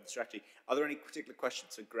where we are with the strategy. Are there any particular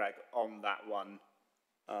questions for Greg on that one?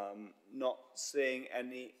 Not seeing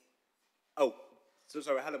any. Oh, so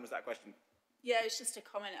sorry, Helen, was that a question? Yeah, it's just a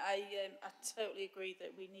comment. I totally agree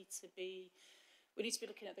that we need to be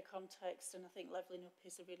looking at the context, and I think levelling up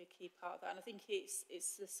is a really key part of that. And I think it's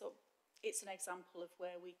an example of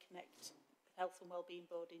where we connect Health and Wellbeing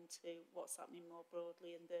Board into what's happening more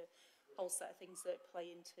broadly, and the whole set of things that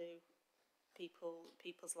play into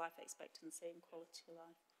people's life expectancy and quality of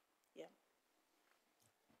life. Yeah.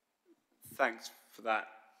 Thanks for that.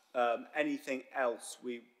 Anything else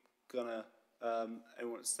we're gonna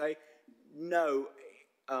anyone want to say? No.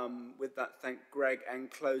 With that, thank Greg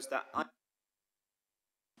and close that.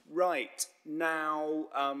 Right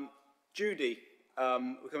now, Judy,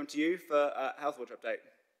 we're coming to you for a Healthwatch update.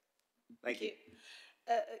 Thank you.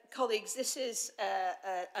 Colleagues, this is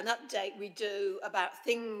an update we do about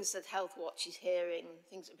things that Healthwatch is hearing,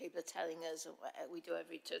 things that people are telling us. We do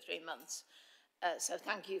every 2 or 3 months. So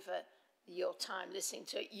thank you for your time listening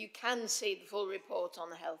to it. You can see the full report on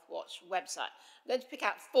the Healthwatch website. I'm going to pick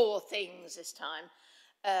out 4 things this time.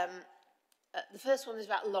 The first one is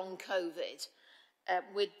about long COVID.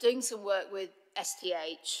 We're doing some work with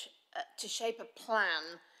STH to shape a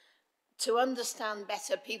plan to understand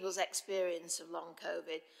better people's experience of long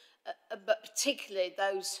COVID, but particularly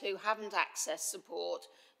those who haven't accessed support,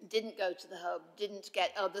 didn't go to the hub, didn't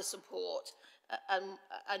get other support, and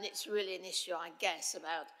it's really an issue, I guess,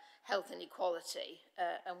 about health inequality,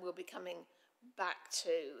 and we'll be coming back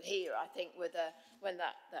to here, I think, with when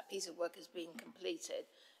that piece of work has been completed.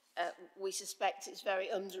 We suspect it's very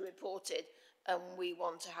underreported, and we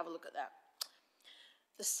want to have a look at that.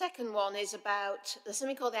 The second one is about, there's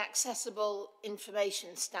something called the Accessible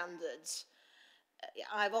Information Standards.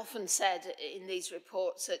 I've often said in these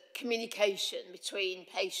reports that communication between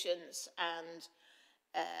patients and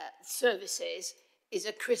services is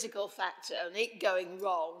a critical factor, and it going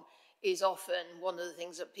wrong is often one of the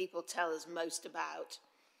things that people tell us most about.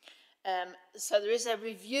 So there is a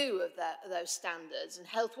review of those standards, and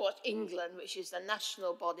Healthwatch England, which is the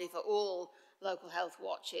national body for all local health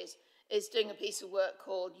watches, is doing a piece of work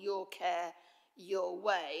called Your Care, Your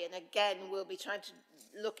Way. And again, we'll be trying to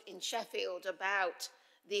look in Sheffield about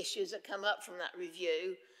the issues that come up from that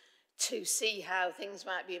review to see how things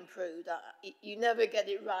might be improved. You never get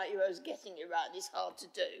it right, you're always getting it right, and it's hard to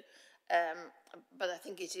do. But I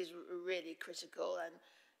think it is really critical, and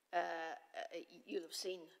you'll have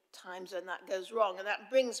seen times when that goes wrong. And that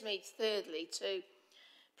brings me thirdly to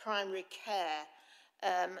primary care.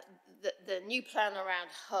 The new plan around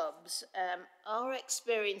hubs, our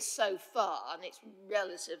experience so far, and it's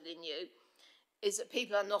relatively new, is that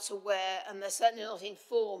people are not aware and they're certainly not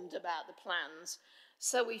informed about the plans.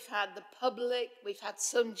 So we've had the public, we've had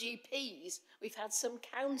some GPs, we've had some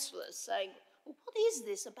counsellors saying, well, what is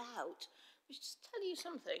this about? We should just tell you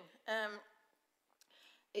something.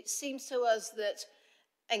 It seems to us that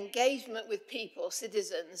engagement with people,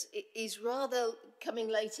 citizens, is rather coming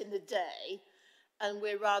late in the day, and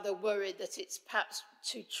we're rather worried that it's perhaps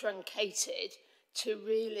too truncated to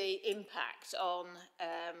really impact on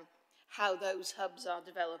how those hubs are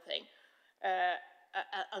developing,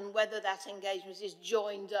 and whether that engagement is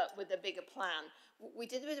joined up with a bigger plan. We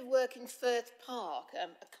did a bit of work in Firth Park,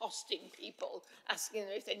 accosting people, asking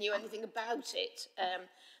them if they knew anything about it.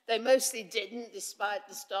 They mostly didn't, despite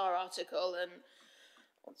the Star article and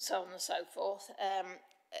so on and so forth.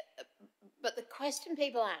 But the question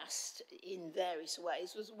people asked in various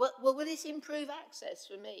ways was, well, will it improve access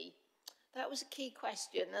for me? That was a key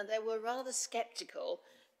question, and they were rather sceptical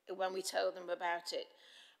when we told them about it.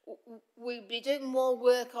 We'll be doing more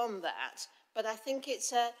work on that, but I think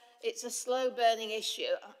it's a slow-burning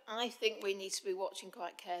issue. I think we need to be watching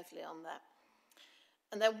quite carefully on that.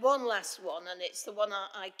 And then one last one, and it's the one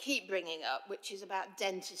I keep bringing up, which is about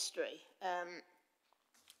dentistry.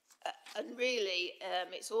 And really,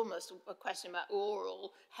 it's almost a question about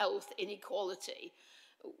oral health inequality.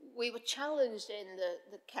 We were challenged in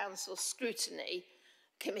the council scrutiny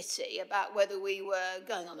committee about whether we were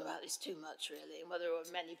going on about this too much, really, and whether there were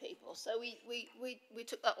many people. So we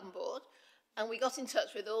took that on board, and we got in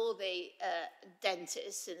touch with all the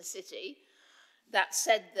dentists in the city that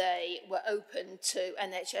said they were open to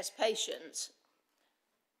NHS patients.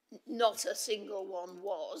 Not a single one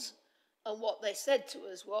was. And what they said to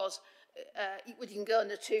us was, we can go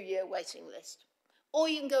on a 2-year waiting list, or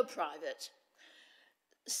you can go private.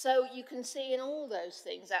 So you can see in all those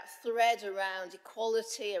things that thread around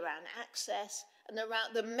equality, around access, and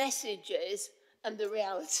around the messages and the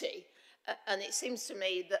reality. And it seems to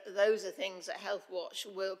me that those are things that Healthwatch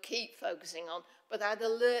will keep focusing on, but I'd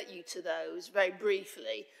alert you to those very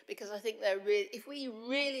briefly, because I think they're really, if we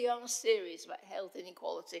really are serious about health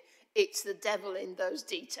inequality, it's the devil in those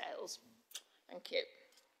details. Thank you.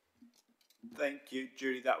 Thank you,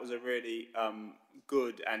 Julie. That was a really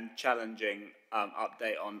good and challenging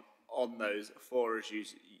update on those 4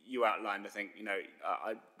 issues you outlined. I think, you know,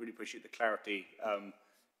 I really appreciate the clarity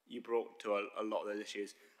you brought to a lot of those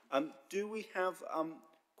issues. Do we have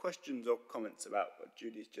questions or comments about what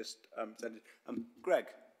Julie's just said? Greg?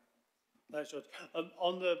 Thanks, George.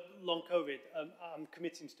 On the long COVID, I'm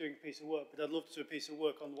committing to doing a piece of work, but I'd love to do a piece of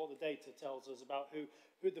work on what the data tells us about who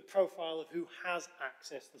the profile of who has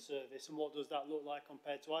accessed the service, and what does that look like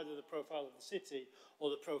compared to either the profile of the city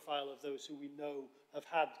or the profile of those who we know have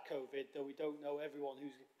had COVID, though we don't know everyone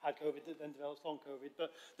who's had COVID that then develops long COVID.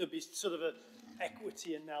 But there'll be sort of an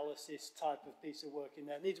equity analysis type of piece of work in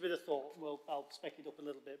there. It needs a bit of thought. Well, I'll spec it up a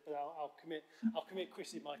little bit, but I'll commit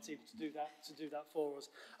Chris in my team to do that for us.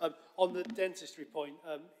 On the dentistry point,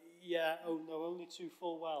 only too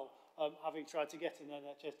full well. Having tried to get an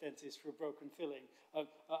NHS dentist for a broken filling,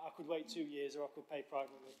 I could wait 2 years, or I could pay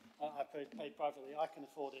privately. I paid privately. I can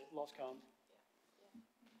afford it. Lots can't.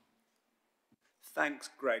 Thanks,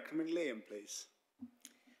 Greg. Come in, Liam, please.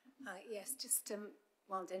 Yes, just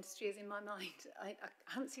while dentistry is in my mind, I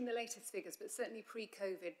haven't seen the latest figures, but certainly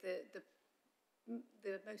pre-COVID,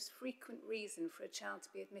 the most frequent reason for a child to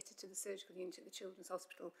be admitted to the surgical unit at the Children's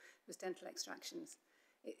Hospital was dental extractions.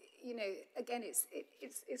 You know, again,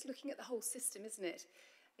 it's looking at the whole system, isn't it?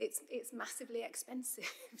 It's massively expensive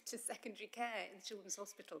to secondary care in the Children's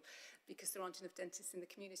Hospital because there aren't enough dentists in the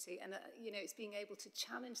community. And, you know, it's being able to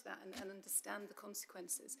challenge that and understand the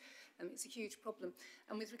consequences. It's a huge problem.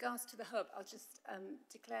 And with regards to the hub, I'll just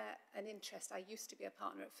declare an interest. I used to be a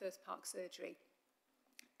partner at Firth Park Surgery,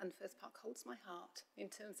 and Firth Park holds my heart in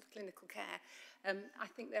terms of clinical care. I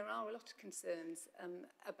think there are a lot of concerns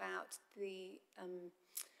about the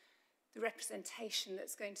representation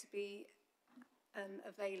that's going to be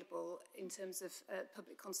available in terms of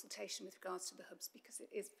public consultation with regards to the hubs, because it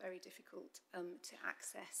is very difficult to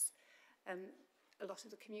access a lot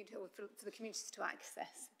of the community, or for the communities to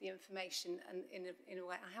access the information, and in a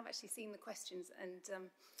way. I have actually seen the questions,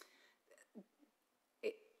 and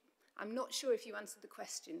I'm not sure if you answered the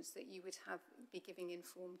questions that you would be giving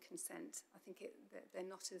informed consent. I think they're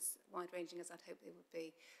not as wide-ranging as I'd hope they would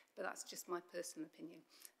be. but that's just my personal opinion.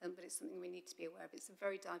 But it's something we need to be aware of. It's a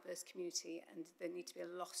very diverse community, and there need to be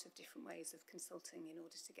a lot of different ways of consulting in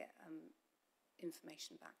order to get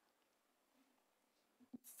information back.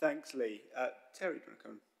 Thanks, Lee. Terry, do you want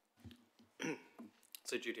to come?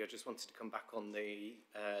 So, Judy, I just wanted to come back on the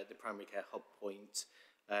primary care hub point.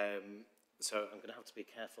 So I'm going to have to be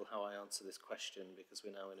careful how I answer this question because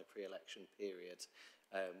we're now in a pre-election period.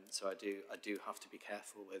 So I do have to be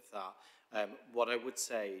careful with that. What I would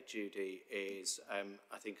say, Judy, is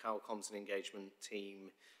I think our comms and engagement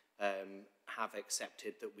team have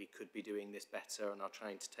accepted that we could be doing this better and are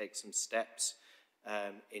trying to take some steps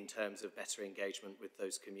in terms of better engagement with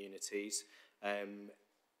those communities.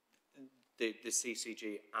 The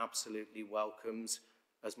CCG absolutely welcomes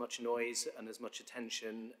as much noise and as much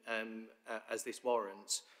attention as this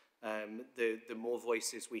warrants. The more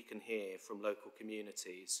voices we can hear from local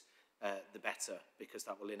communities, the better, because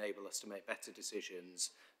that will enable us to make better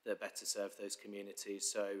decisions that better serve those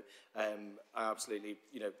communities. So I absolutely,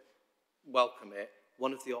 welcome it.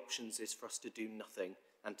 One of the options is for us to do nothing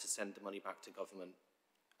and to send the money back to government.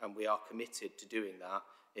 And we are committed to doing that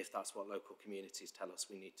if that's what local communities tell us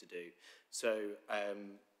we need to do. So,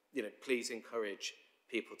 please encourage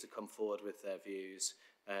people to come forward with their views.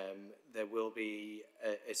 There will be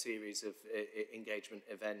a series of engagement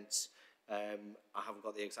events. I haven't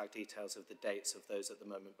got the exact details of the dates of those at the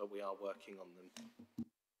moment, but we are working on them.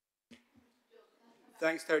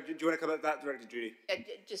 Thanks, Terry. Do you want to come at that directly, Judy?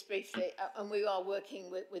 Just briefly, and we are working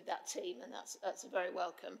with that team, and that's very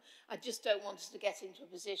welcome. I just don't want us to get into a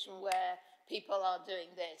position where people are doing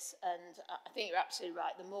this, and I think you're absolutely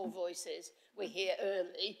right. The more voices we hear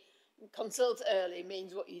early, consult early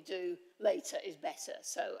means what you do later is better.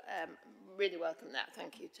 So really welcome that.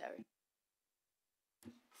 Thank you, Terry.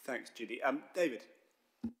 Thanks, Judy. David?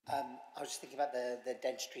 I was just thinking about the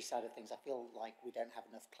dentistry side of things. I feel like we don't have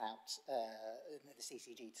enough clout in the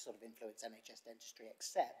CCG to sort of influence NHS dentistry,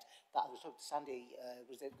 except that I was talking to Sandy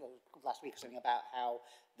last week or something about how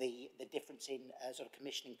the difference in sort of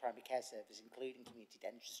commissioning primary care service, including community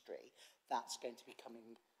dentistry, that's going to be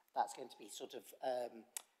sort of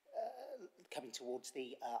coming towards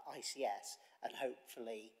the ICS and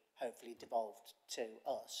hopefully devolved to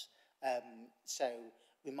us. So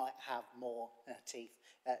we might have more teeth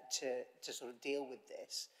to sort of deal with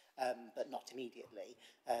this, but not immediately.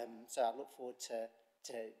 So I look forward to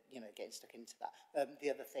getting stuck into that. The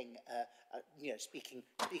other thing, speaking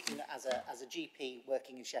as a GP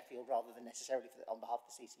working in Sheffield rather than necessarily on behalf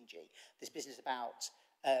of the CCG, this business about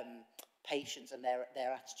patients and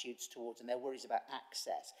their attitudes towards and their worries about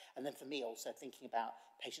access, and then for me also thinking about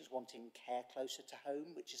patients wanting care closer to home,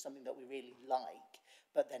 which is something that we really like,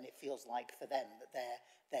 but then it feels like for them that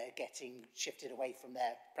they're getting shifted away from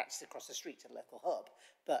their practice across the street to the local hub.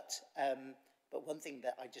 But one thing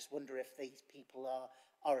that I just wonder if these people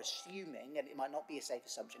are assuming, and it might not be a safe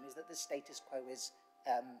assumption, is that the status quo is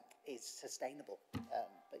sustainable.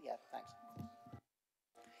 But yeah, thanks.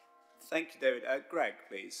 Thank you, David. Greg,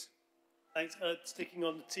 please. Thanks. Sticking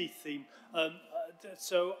on the teeth theme.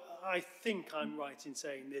 So I think I'm right in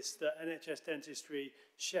saying this, that NHS dentistry,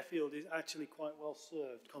 Sheffield is actually quite well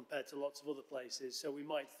served compared to lots of other places. So we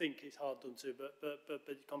might think it's hard done to, but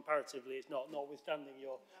comparatively it's not. Notwithstanding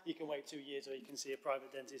you can wait 2 years or you can see a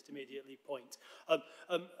private dentist immediately point.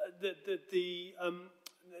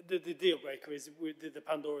 The deal breaker is the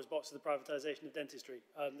Pandora's box of the privatisation of dentistry.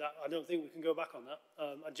 I don't think we can go back on that.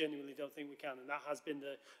 I genuinely don't think we can, and that has been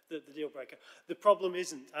the deal breaker. The problem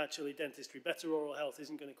isn't actually dentistry. Better oral health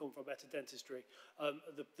isn't going to come from better dentistry.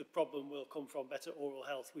 The problem will come from better oral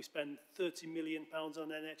health. We spend £30 million on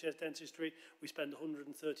NHS dentistry. We spend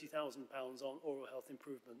 £130,000 on oral health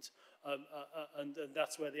improvements, and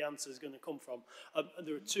that's where the answer is going to come from. And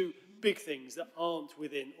there are two big things that aren't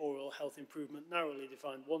within oral health improvement, narrowly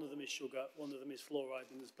defined. One of them is sugar, one of them is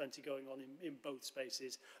fluoride, and there's plenty going on in both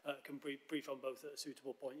spaces. Can brief on both at a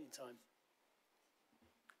suitable point in time.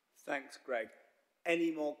 Thanks, Greg.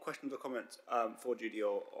 Any more questions or comments for Judy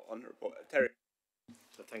or on the report? Terry?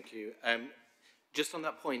 So thank you. Just on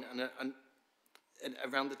that point, and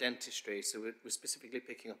around the dentistry, so we're specifically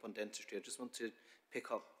picking up on dentistry. I just want to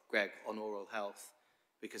pick up, Greg, on oral health,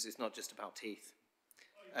 because it's not just about teeth.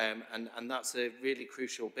 And that's a really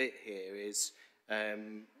crucial bit here is,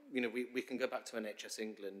 we can go back to NHS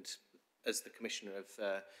England as the Commissioner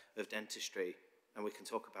of Dentistry, and we can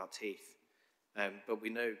talk about teeth. But we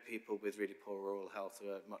know people with really poor oral health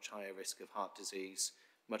are at much higher risk of heart disease,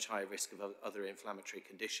 much higher risk of other inflammatory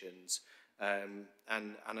conditions. And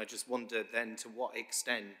I just wonder then to what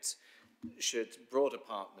extent should broader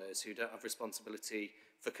partners who don't have responsibility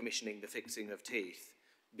for commissioning the fixing of teeth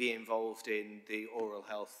be involved in the oral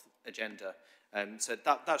health agenda. So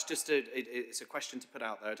that's just it's a question to put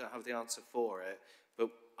out there. I don't have the answer for it, but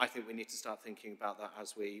I think we need to start thinking about that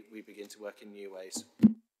as we begin to work in new ways.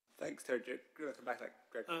 Thanks, Terry. Do you want to come back,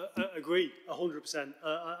 Greg? Agree, 100%.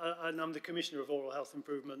 And I'm the Commissioner of Oral Health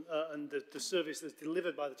Improvement, and the service that's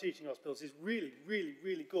delivered by the teaching hospitals is really, really,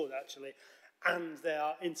 really good, actually. And they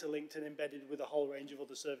are interlinked and embedded with a whole range of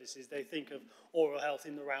other services. They think of oral health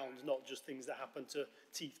in the round, not just things that happen to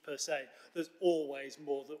teeth per se. There's always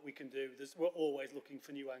more that we can do. We're always looking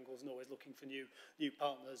for new angles and always looking for new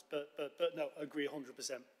partners. But no, agree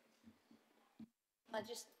 100%. I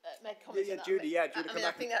just make a comment on that. Judy, I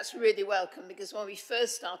think that's really welcome, because when we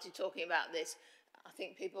first started talking about this, I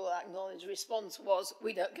think people acknowledged the response was,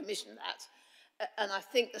 we don't commission that. And I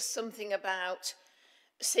think there's something about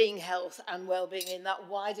seeing health and well-being in that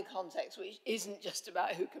wider context, which isn't just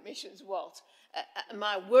about who commissions what.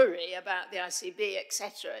 My worry about the ICB,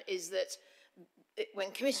 etc., is that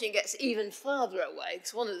when commissioning gets even farther away,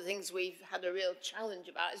 because one of the things we've had a real challenge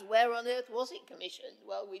about is where on earth was it commissioned?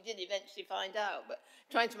 Well, we did eventually find out, but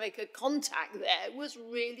trying to make a contact there was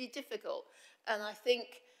really difficult. And I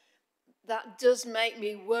think that does make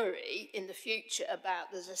me worry in the future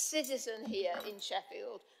about there's a citizen here in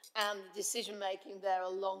Sheffield and the decision-making there a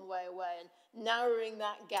long way away, and narrowing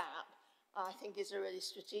that gap, I think, is a really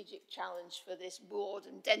strategic challenge for this board,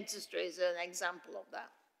 and dentistry is an example of that.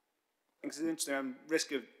 It's interesting.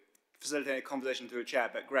 Risk of facilitating a conversation through a chair,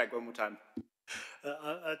 but Greg, one more time.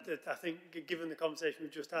 I think, given the conversation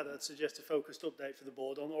we've just had, I'd suggest a focused update for the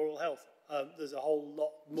board on oral health. There's a whole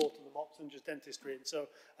lot more to the box than just dentistry, and so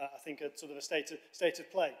I think a sort of a state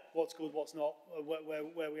of play. What's good, what's not,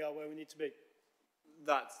 where we are, where we need to be.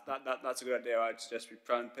 That's a good idea. I'd suggest we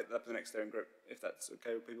try and pick that up in the next steering group, if that's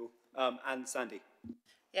okay with people. And Sandy.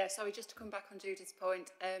 Yeah, sorry, just to come back on Judy's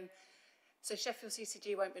point. So Sheffield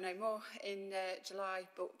CCG won't be no more in July,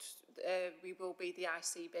 but we will be the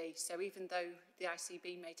ICB. So even though the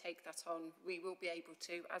ICB may take that on, we will be able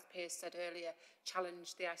to, as Piers said earlier,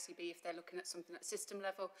 challenge the ICB if they're looking at something at system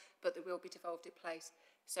level, but there will be devolved in place.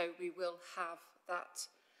 So we will have that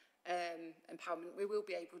empowerment. We will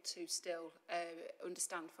be able to still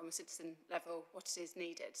understand from a citizen level what it is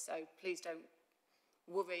needed. So please don't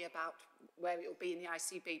worry about where it will be in the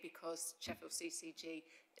ICB, because Sheffield CCG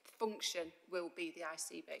function will be the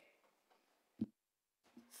ICB.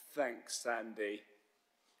 Thanks, Sandy.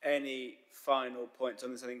 Any final points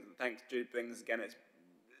on this? I think thanks, Judy Bings. Again, it's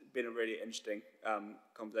been a really interesting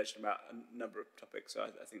conversation about a number of topics, so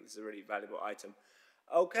I think this is a really valuable item.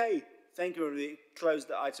 Okay, thank you, everybody. Close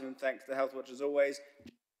the item, and thanks to Healthwatch as always.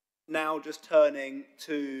 Now just turning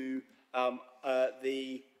to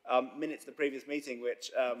the minutes of the previous meeting,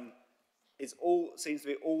 which seems to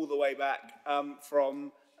be all the way back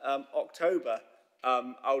from October.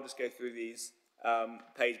 I'll just go through these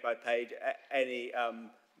page by page. Any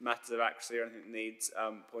matters of accuracy or anything that needs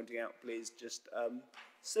pointing out, please just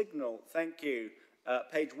signal. Thank you.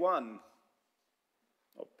 Page 1,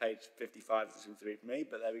 or page 55, it seems to be for me,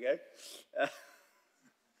 but there we go.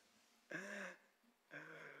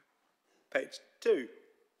 Page 2.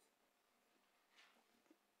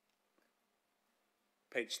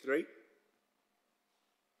 Page 3.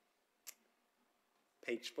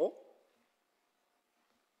 Page 4.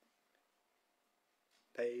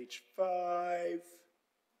 Page 5.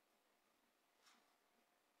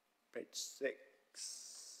 Page 6.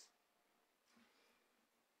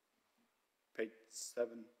 Page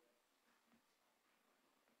 7.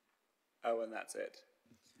 Oh, and that's it.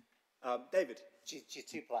 David. You're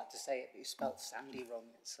too polite to say it, but you spelled Sandy wrong.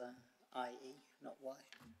 It's I-E, not Y.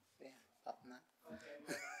 Yeah, apart from that.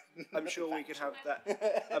 I'm sure we could have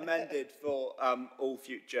that amended for all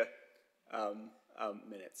future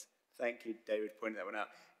minutes. Thank you, David, for pointing that one out.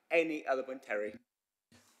 Any other point, Terry?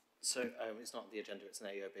 So it's not on the agenda, it's an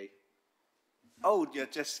AOB. Oh, you're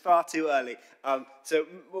just far too early. So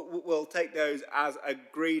we'll take those as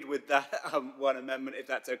agreed with that one amendment, if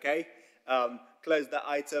that's okay. Close that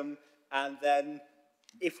item, and then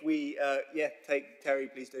if we, take Terry,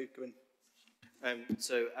 please do, come in.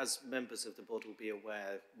 So as members of the board will be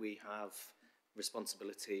aware, we have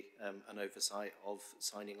responsibility and oversight of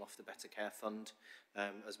signing off the Better Care Fund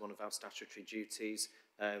as one of our statutory duties.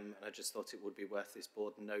 And I just thought it would be worth this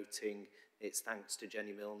board noting its thanks to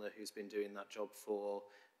Jenny Milner, who's been doing that job for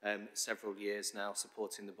several years now,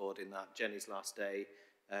 supporting the board in that. Jenny's last day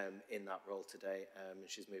in that role today, and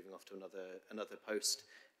she's moving off to another post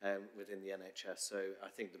within the NHS. So I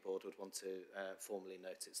think the board would want to formally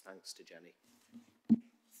note its thanks to Jenny.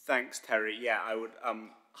 Thanks, Terry. Yeah, I would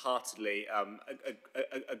heartily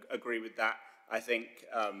agree with that. I think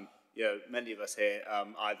you know, many of us here,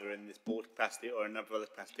 either in this board capacity or in a number of other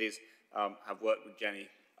capacities, have worked with Jenny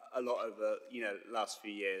a lot over, you know, the last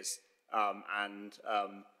few years.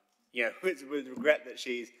 You know, with regret that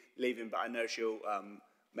she's leaving, but I know she'll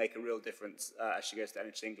make a real difference as she goes to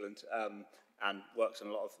NHS England and works on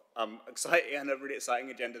a lot of exciting and a really exciting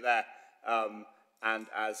agenda there. And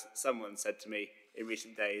as someone said to me in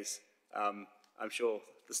recent days, I'm sure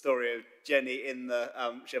the story of Jenny in the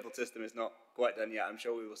Sheffield system is not quite done yet. I'm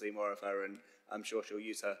sure we will see more of her, and I'm sure she'll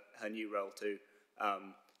use her new role to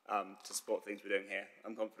support things we're doing here.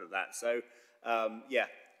 I'm confident of that. So, yeah,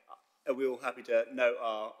 we're all happy to note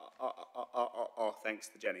our thanks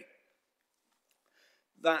to Jenny.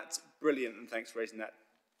 That's brilliant, and thanks for raising that,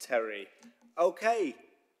 Terry. Okay,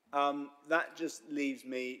 that just leaves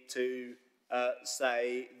me to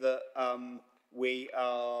say that we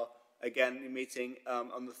are again meeting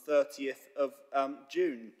on the 30th of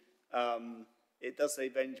June. It does say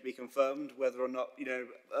venue to be confirmed. Whether or not, you know,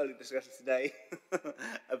 early discussions today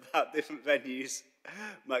about different venues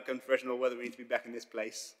might come to fruition, or whether we need to be back in this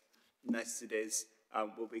place, nice as it is,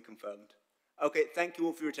 will be confirmed. Okay, thank you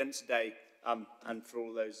all for your attendance today, and for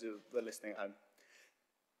all those who are listening at home.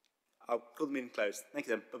 I'll call the meeting closed. Thank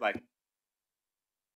you then. Bye-bye.